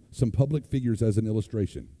some public figures as an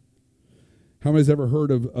illustration. How many's ever heard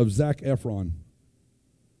of Zac Efron?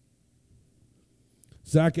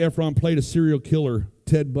 Zac Efron played a serial killer,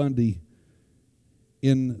 Ted Bundy,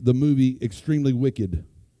 in the movie Extremely Wicked,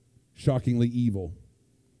 Shockingly Evil,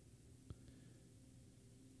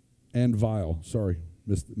 and Vile. Sorry,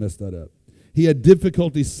 messed that up. He had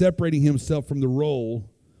difficulty separating himself from the role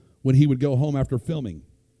when he would go home after filming.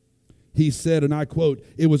 He said, and I quote,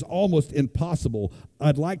 "It was almost impossible.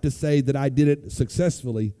 I'd like to say that I did it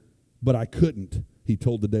successfully, but I couldn't," he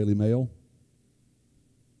told the Daily Mail.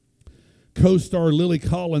 Co-star Lily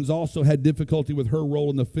Collins also had difficulty with her role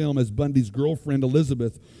in the film as Bundy's girlfriend,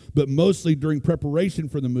 Elizabeth, but mostly during preparation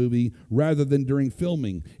for the movie rather than during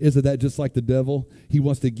filming. Isn't that just like the devil? He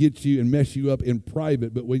wants to get you and mess you up in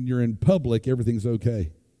private, but when you're in public, everything's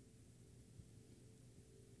okay.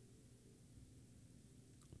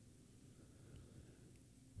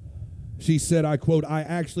 She said, I quote, "I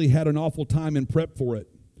actually had an awful time in prep for it.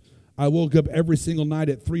 I woke up every single night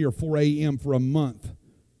at 3 or 4 a.m. for a month.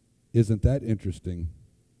 Isn't that interesting?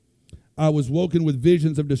 I was woken with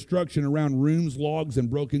visions of destruction around rooms, logs, and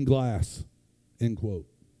broken glass." End quote.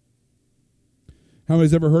 How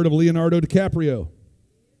many's ever heard of Leonardo DiCaprio?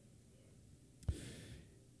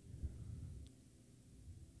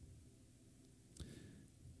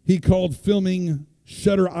 He called filming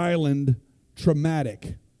Shutter Island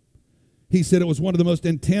traumatic. He said it was one of the most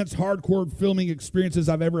intense, hardcore filming experiences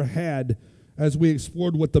I've ever had, as we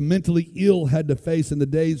explored what the mentally ill had to face in the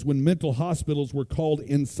days when mental hospitals were called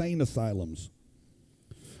insane asylums.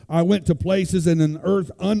 I went to places and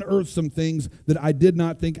unearthed some things that I did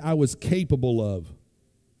not think I was capable of.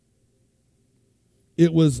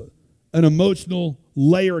 It was an emotional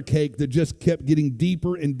layer cake that just kept getting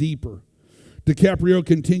deeper and deeper. DiCaprio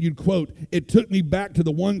continued, quote, "It took me back to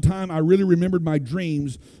the one time I really remembered my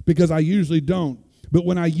dreams, because I usually don't. But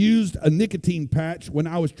when I used a nicotine patch when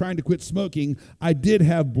I was trying to quit smoking, I did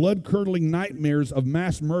have blood-curdling nightmares of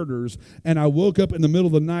mass murders, and I woke up in the middle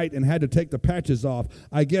of the night and had to take the patches off.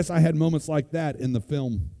 I guess I had moments like that in the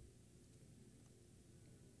film."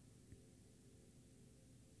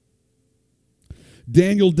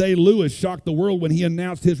 Daniel Day-Lewis shocked the world when he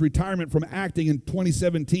announced his retirement from acting in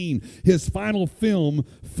 2017. His final film,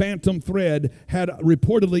 Phantom Thread, had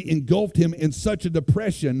reportedly engulfed him in such a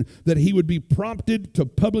depression that he would be prompted to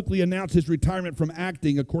publicly announce his retirement from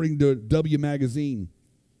acting, according to W Magazine.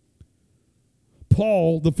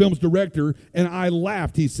 Paul, the film's director, and I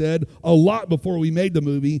laughed, he said, a lot before we made the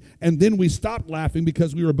movie, and then we stopped laughing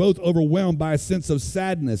because we were both overwhelmed by a sense of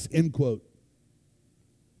sadness, end quote.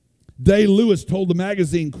 Day-Lewis told the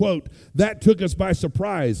magazine, quote, "That took us by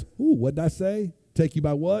surprise." Ooh, what did I say? Take you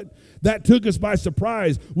by what? That took us by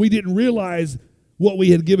surprise. We didn't realize what we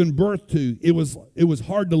had given birth to. It was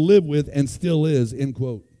hard to live with and still is, end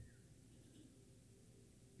quote.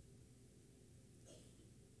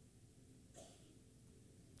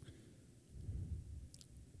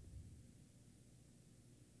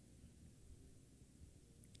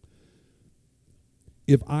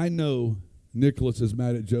 If I know Nicholas is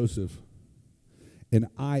mad at Joseph, and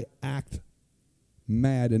I act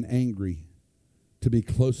mad and angry to be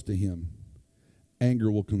close to him,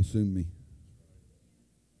 anger will consume me.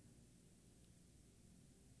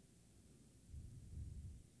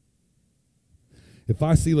 If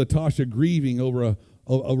I see Latasha grieving over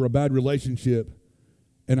a bad relationship,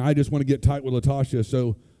 and I just want to get tight with Latasha,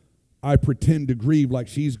 so I pretend to grieve like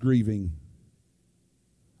she's grieving.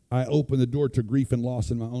 I open the door to grief and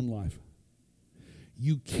loss in my own life.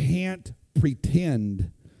 You can't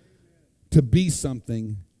pretend to be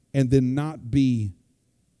something and then not be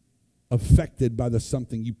affected by the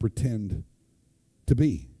something you pretend to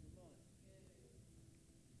be.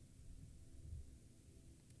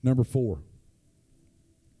 Number 4.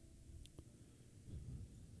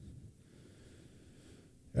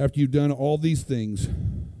 After you've done all these things,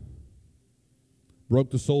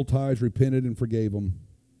 broke the soul ties, repented, and forgave them,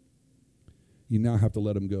 you now have to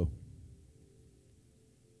let them go.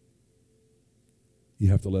 You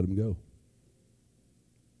have to let them go.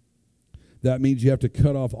 That means you have to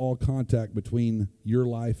cut off all contact between your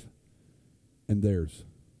life and theirs.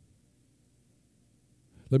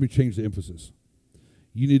 Let me change the emphasis.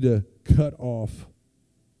 You need to cut off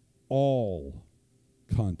all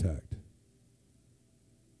contact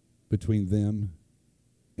between them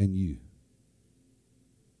and you.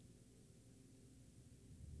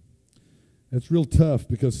 It's real tough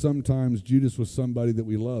because sometimes Judas was somebody that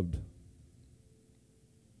we loved.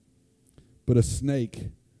 But a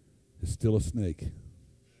snake is still a snake.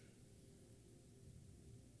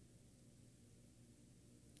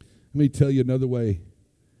 Let me tell you another way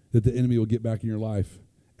that the enemy will get back in your life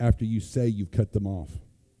after you say you've cut them off.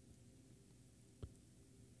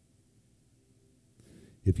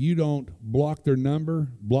 If you don't block their number,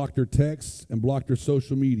 block their texts, and block their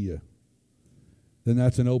social media, then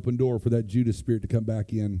that's an open door for that Judas spirit to come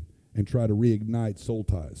back in and try to reignite soul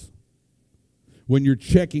ties. When you're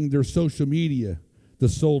checking their social media, the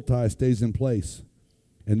soul tie stays in place.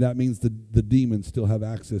 And that means the demons still have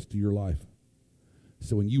access to your life.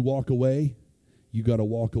 So when you walk away, you got to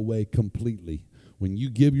walk away completely. When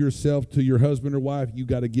you give yourself to your husband or wife, you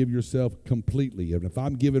got to give yourself completely. And if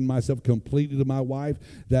I'm giving myself completely to my wife,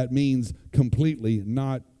 that means completely,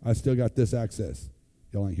 not I still got this access.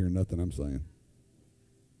 Y'all ain't hearing nothing I'm saying.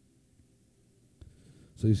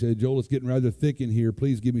 So you say, Joel, it's getting rather thick in here.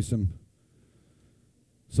 Please give me some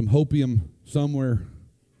hopium somewhere.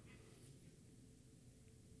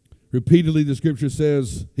 Repeatedly, the scripture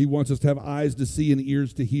says he wants us to have eyes to see and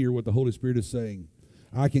ears to hear what the Holy Spirit is saying.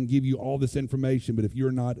 I can give you all this information, but if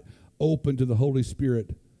you're not open to the Holy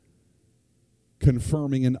Spirit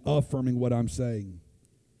confirming and affirming what I'm saying,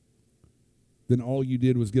 then all you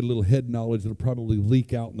did was get a little head knowledge that'll probably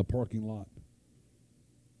leak out in the parking lot.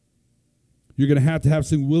 You're going to have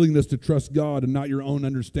some willingness to trust God and not your own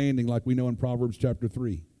understanding, like we know in Proverbs chapter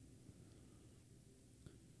 3.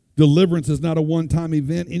 Deliverance is not a one-time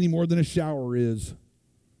event any more than a shower is.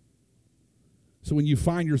 So when you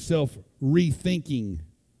find yourself rethinking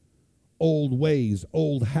old ways,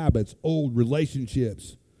 old habits, old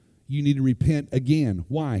relationships, you need to repent again.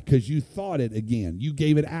 Why? Because you thought it again. You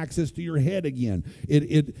gave it access to your head again.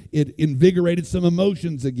 It invigorated some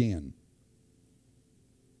emotions again.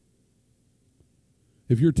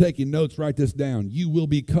 If you're taking notes, write this down. You will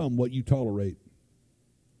become what you tolerate.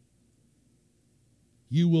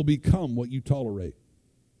 You will become what you tolerate.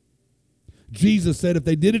 Jesus said, if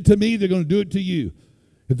they did it to me, they're going to do it to you.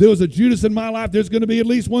 If there was a Judas in my life, there's going to be at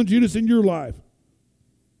least one Judas in your life.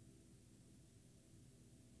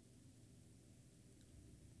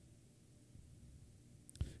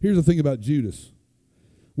 Here's the thing about Judas.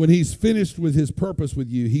 When he's finished with his purpose with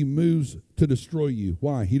you, he moves to destroy you.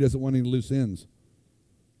 Why? He doesn't want any loose ends.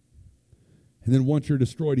 And then once you're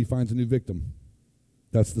destroyed, he finds a new victim.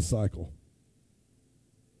 That's the cycle.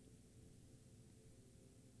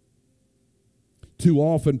 Too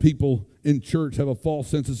often people in church have a false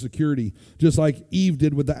sense of security, just like Eve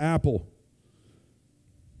did with the apple.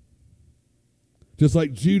 Just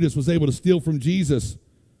like Judas was able to steal from Jesus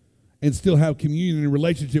and still have communion and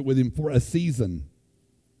relationship with him for a season.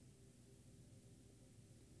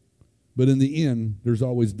 But in the end, there's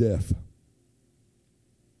always death.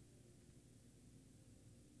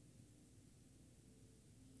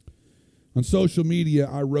 On social media,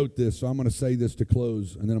 I wrote this, so I'm going to say this to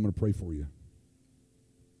close, and then I'm going to pray for you.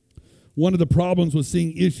 One of the problems with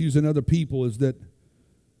seeing issues in other people is that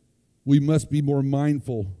we must be more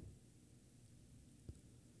mindful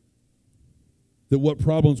that what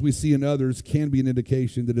problems we see in others can be an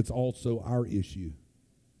indication that it's also our issue.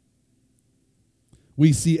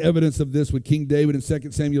 We see evidence of this with King David in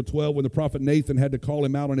 2 Samuel 12 when the prophet Nathan had to call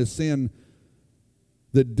him out on his sin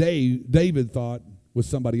that David thought was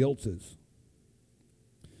somebody else's.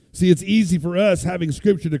 See, it's easy for us having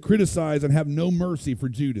Scripture to criticize and have no mercy for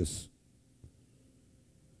Judas.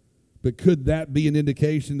 But could that be an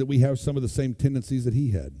indication that we have some of the same tendencies that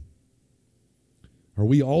he had? Are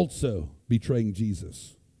we also betraying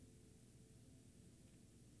Jesus?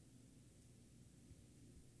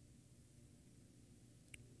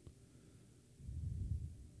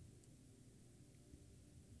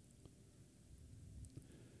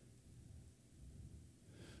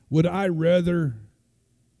 Would I rather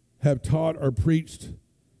have taught or preached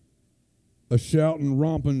a shouting,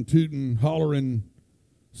 romping, tooting, hollering,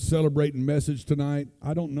 celebrating message tonight?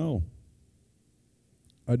 I don't know.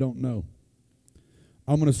 I don't know.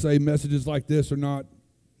 I'm going to say messages like this are not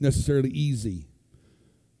necessarily easy,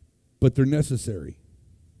 but they're necessary.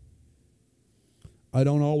 I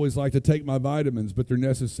don't always like to take my vitamins, but they're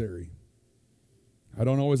necessary. I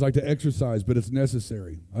don't always like to exercise, but it's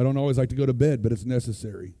necessary. I don't always like to go to bed, but it's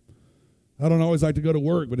necessary. I don't always like to go to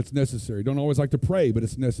work, but it's necessary. Don't always like to pray, but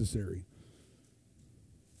it's necessary.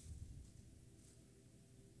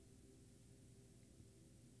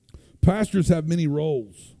 Pastors have many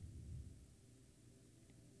roles.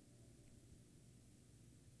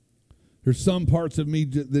 There's some parts of me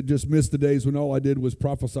that just miss the days when all I did was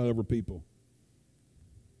prophesy over people.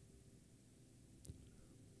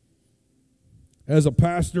 As a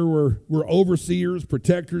pastor, we're overseers,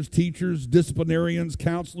 protectors, teachers, disciplinarians,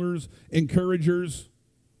 counselors, encouragers.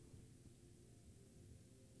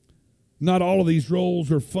 Not all of these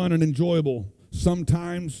roles are fun and enjoyable.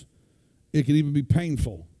 Sometimes it can even be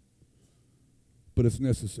painful, but it's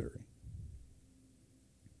necessary.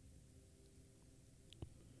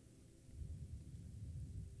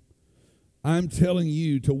 I'm telling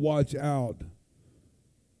you to watch out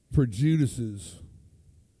for Judases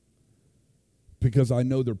because I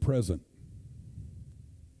know they're present.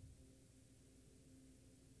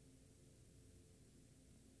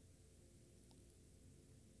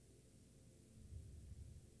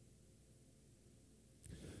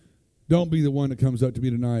 Don't be the one that comes up to me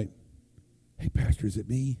tonight. Hey, Pastor, is it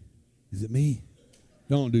me? Is it me?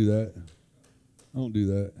 Don't do that. Don't do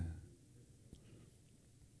that.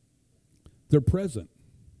 They're present.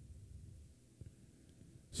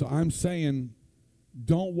 So I'm saying,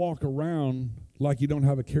 don't walk around like you don't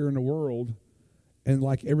have a care in the world and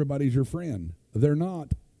like everybody's your friend. They're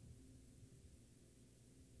not.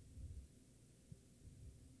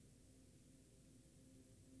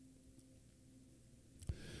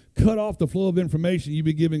 Cut off the flow of information you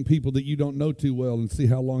be giving people that you don't know too well and see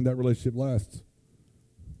how long that relationship lasts.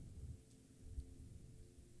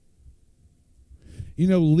 You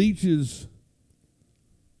know, leeches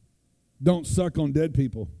don't suck on dead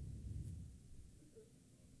people.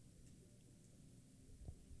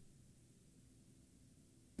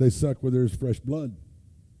 They suck where there's fresh blood.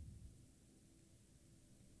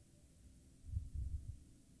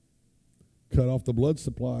 Cut off the blood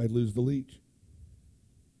supply, lose the leech.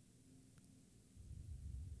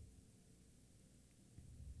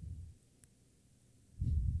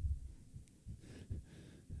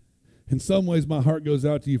 In some ways, my heart goes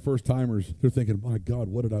out to you first timers. They're thinking, my God,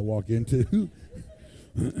 what did I walk into?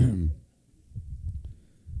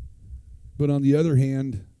 But on the other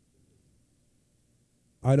hand,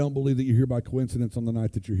 I don't believe that you're here by coincidence on the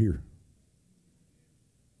night that you're here.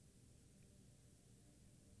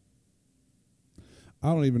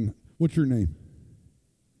 What's your name?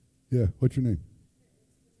 Yeah, what's your name?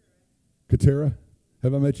 Katera?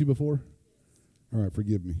 Have I met you before? All right,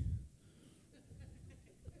 forgive me.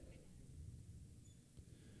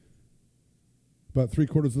 About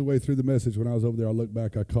 3/4 of the way through the message, when I was over there, I looked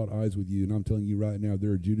back, I caught eyes with you, and I'm telling you right now,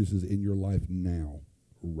 there are Judases in your life now,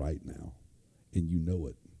 right now, and you know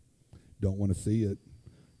it. Don't want to see it,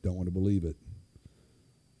 don't want to believe it,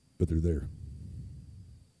 but they're there.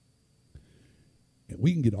 And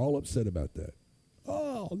we can get all upset about that.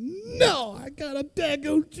 Oh, no, I got a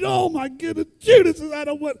daggone, oh my goodness, Judas is, I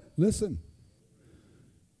don't want. Listen,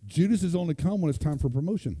 Judas is only come when it's time for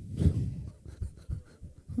promotion.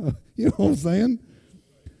 You know what I'm saying?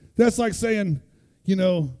 That's like saying, you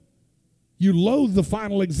know, you loathe the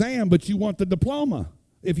final exam, but you want the diploma.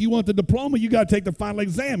 If you want the diploma, you got to take the final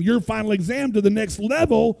exam. Your final exam to the next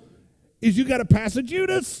level is you got to pass a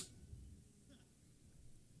Judas.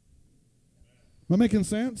 Am I making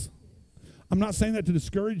sense? I'm not saying that to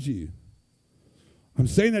discourage you. I'm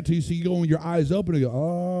saying that to you so you go with your eyes open and go,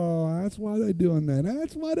 oh, that's why they're doing that.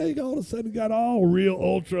 That's why they all of a sudden got all real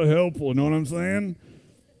ultra helpful. You know what I'm saying?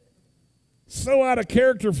 So out of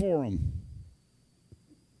character for them.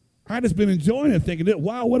 I just been enjoying it, thinking,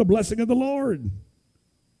 wow, what a blessing of the Lord.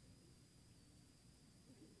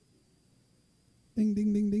 Ding,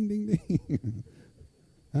 ding, ding, ding, ding, ding.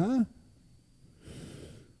 Huh?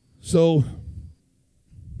 So,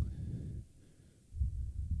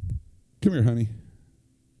 come here, honey.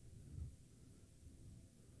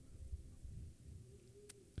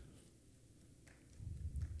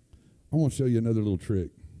 I want to show you another little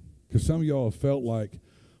trick. Because some of y'all have felt like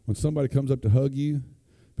when somebody comes up to hug you,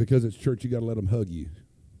 because it's church, you got to let them hug you.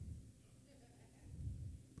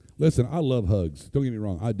 Listen, I love hugs. Don't get me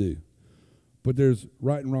wrong, I do. But there's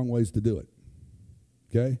right and wrong ways to do it.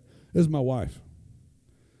 Okay? This is my wife.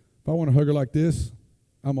 If I want to hug her like this,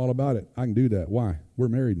 I'm all about it. I can do that. Why? We're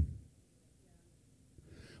married.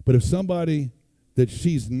 But if somebody that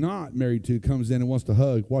she's not married to comes in and wants to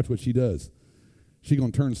hug, watch what she does. She's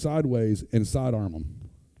going to turn sideways and sidearm them.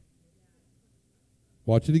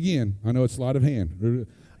 Watch it again. I know it's sleight of hand.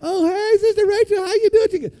 Oh, hey, Sister Rachel, how you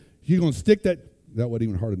doing? You're going to stick that. That wasn't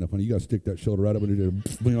even hard enough, honey. You got to stick that shoulder right up under there.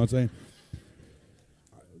 You know what I'm saying?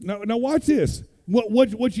 Now watch this.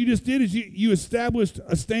 What you just did is you established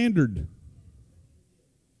a standard.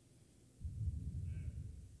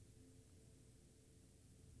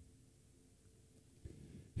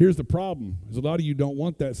 Here's the problem, is a lot of you don't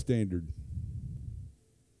want that standard.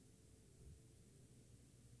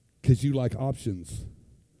 Because you like options.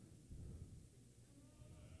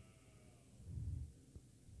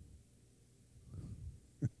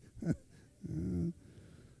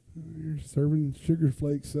 You're serving sugar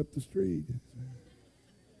flakes up the street.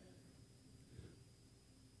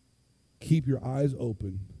 Keep your eyes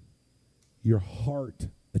open, your heart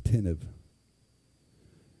attentive.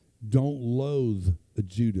 Don't loathe a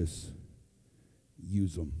Judas.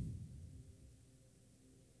 Use them.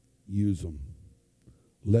 Use them.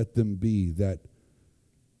 Let them be that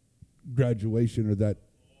graduation or that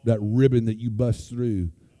ribbon that you bust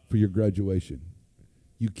through for your graduation.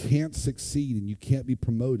 You can't succeed and you can't be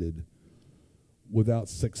promoted without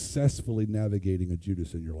successfully navigating a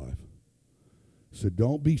Judas in your life. So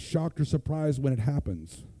don't be shocked or surprised when it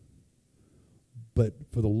happens. But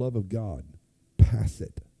for the love of God, pass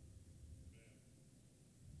it.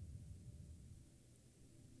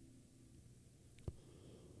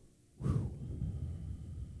 Whew.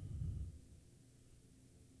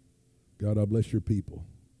 God, I bless your people.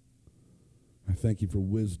 I thank you for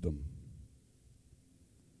wisdom.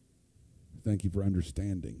 Thank you for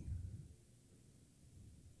understanding.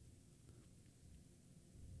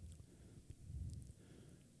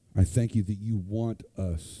 I thank you that you want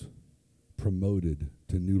us promoted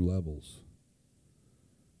to new levels.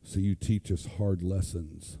 So you teach us hard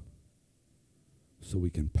lessons so we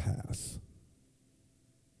can pass.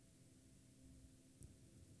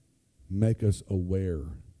 Make us aware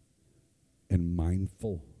and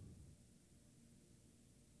mindful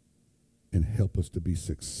and help us to be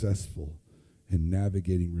successful in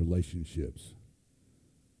navigating relationships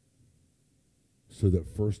so that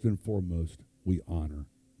first and foremost we honor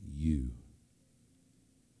you.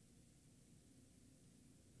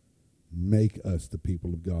 Make us the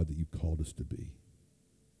people of God that you called us to be.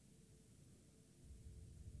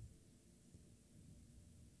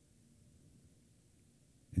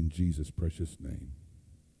 In Jesus' precious name.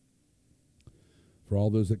 For all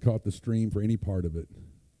those that caught the stream, for any part of it,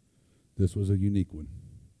 this was a unique one.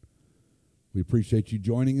 We appreciate you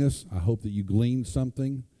joining us. I hope that you gleaned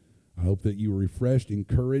something. I hope that you were refreshed,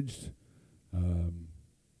 encouraged,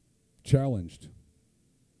 challenged.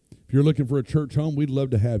 If you're looking for a church home, we'd love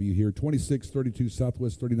to have you here. 2632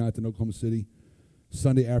 Southwest 39th in Oklahoma City.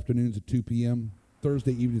 Sunday afternoons at 2 p.m.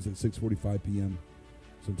 Thursday evenings at 6:45 p.m.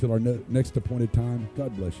 So until our next appointed time,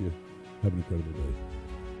 God bless you. Have an incredible day.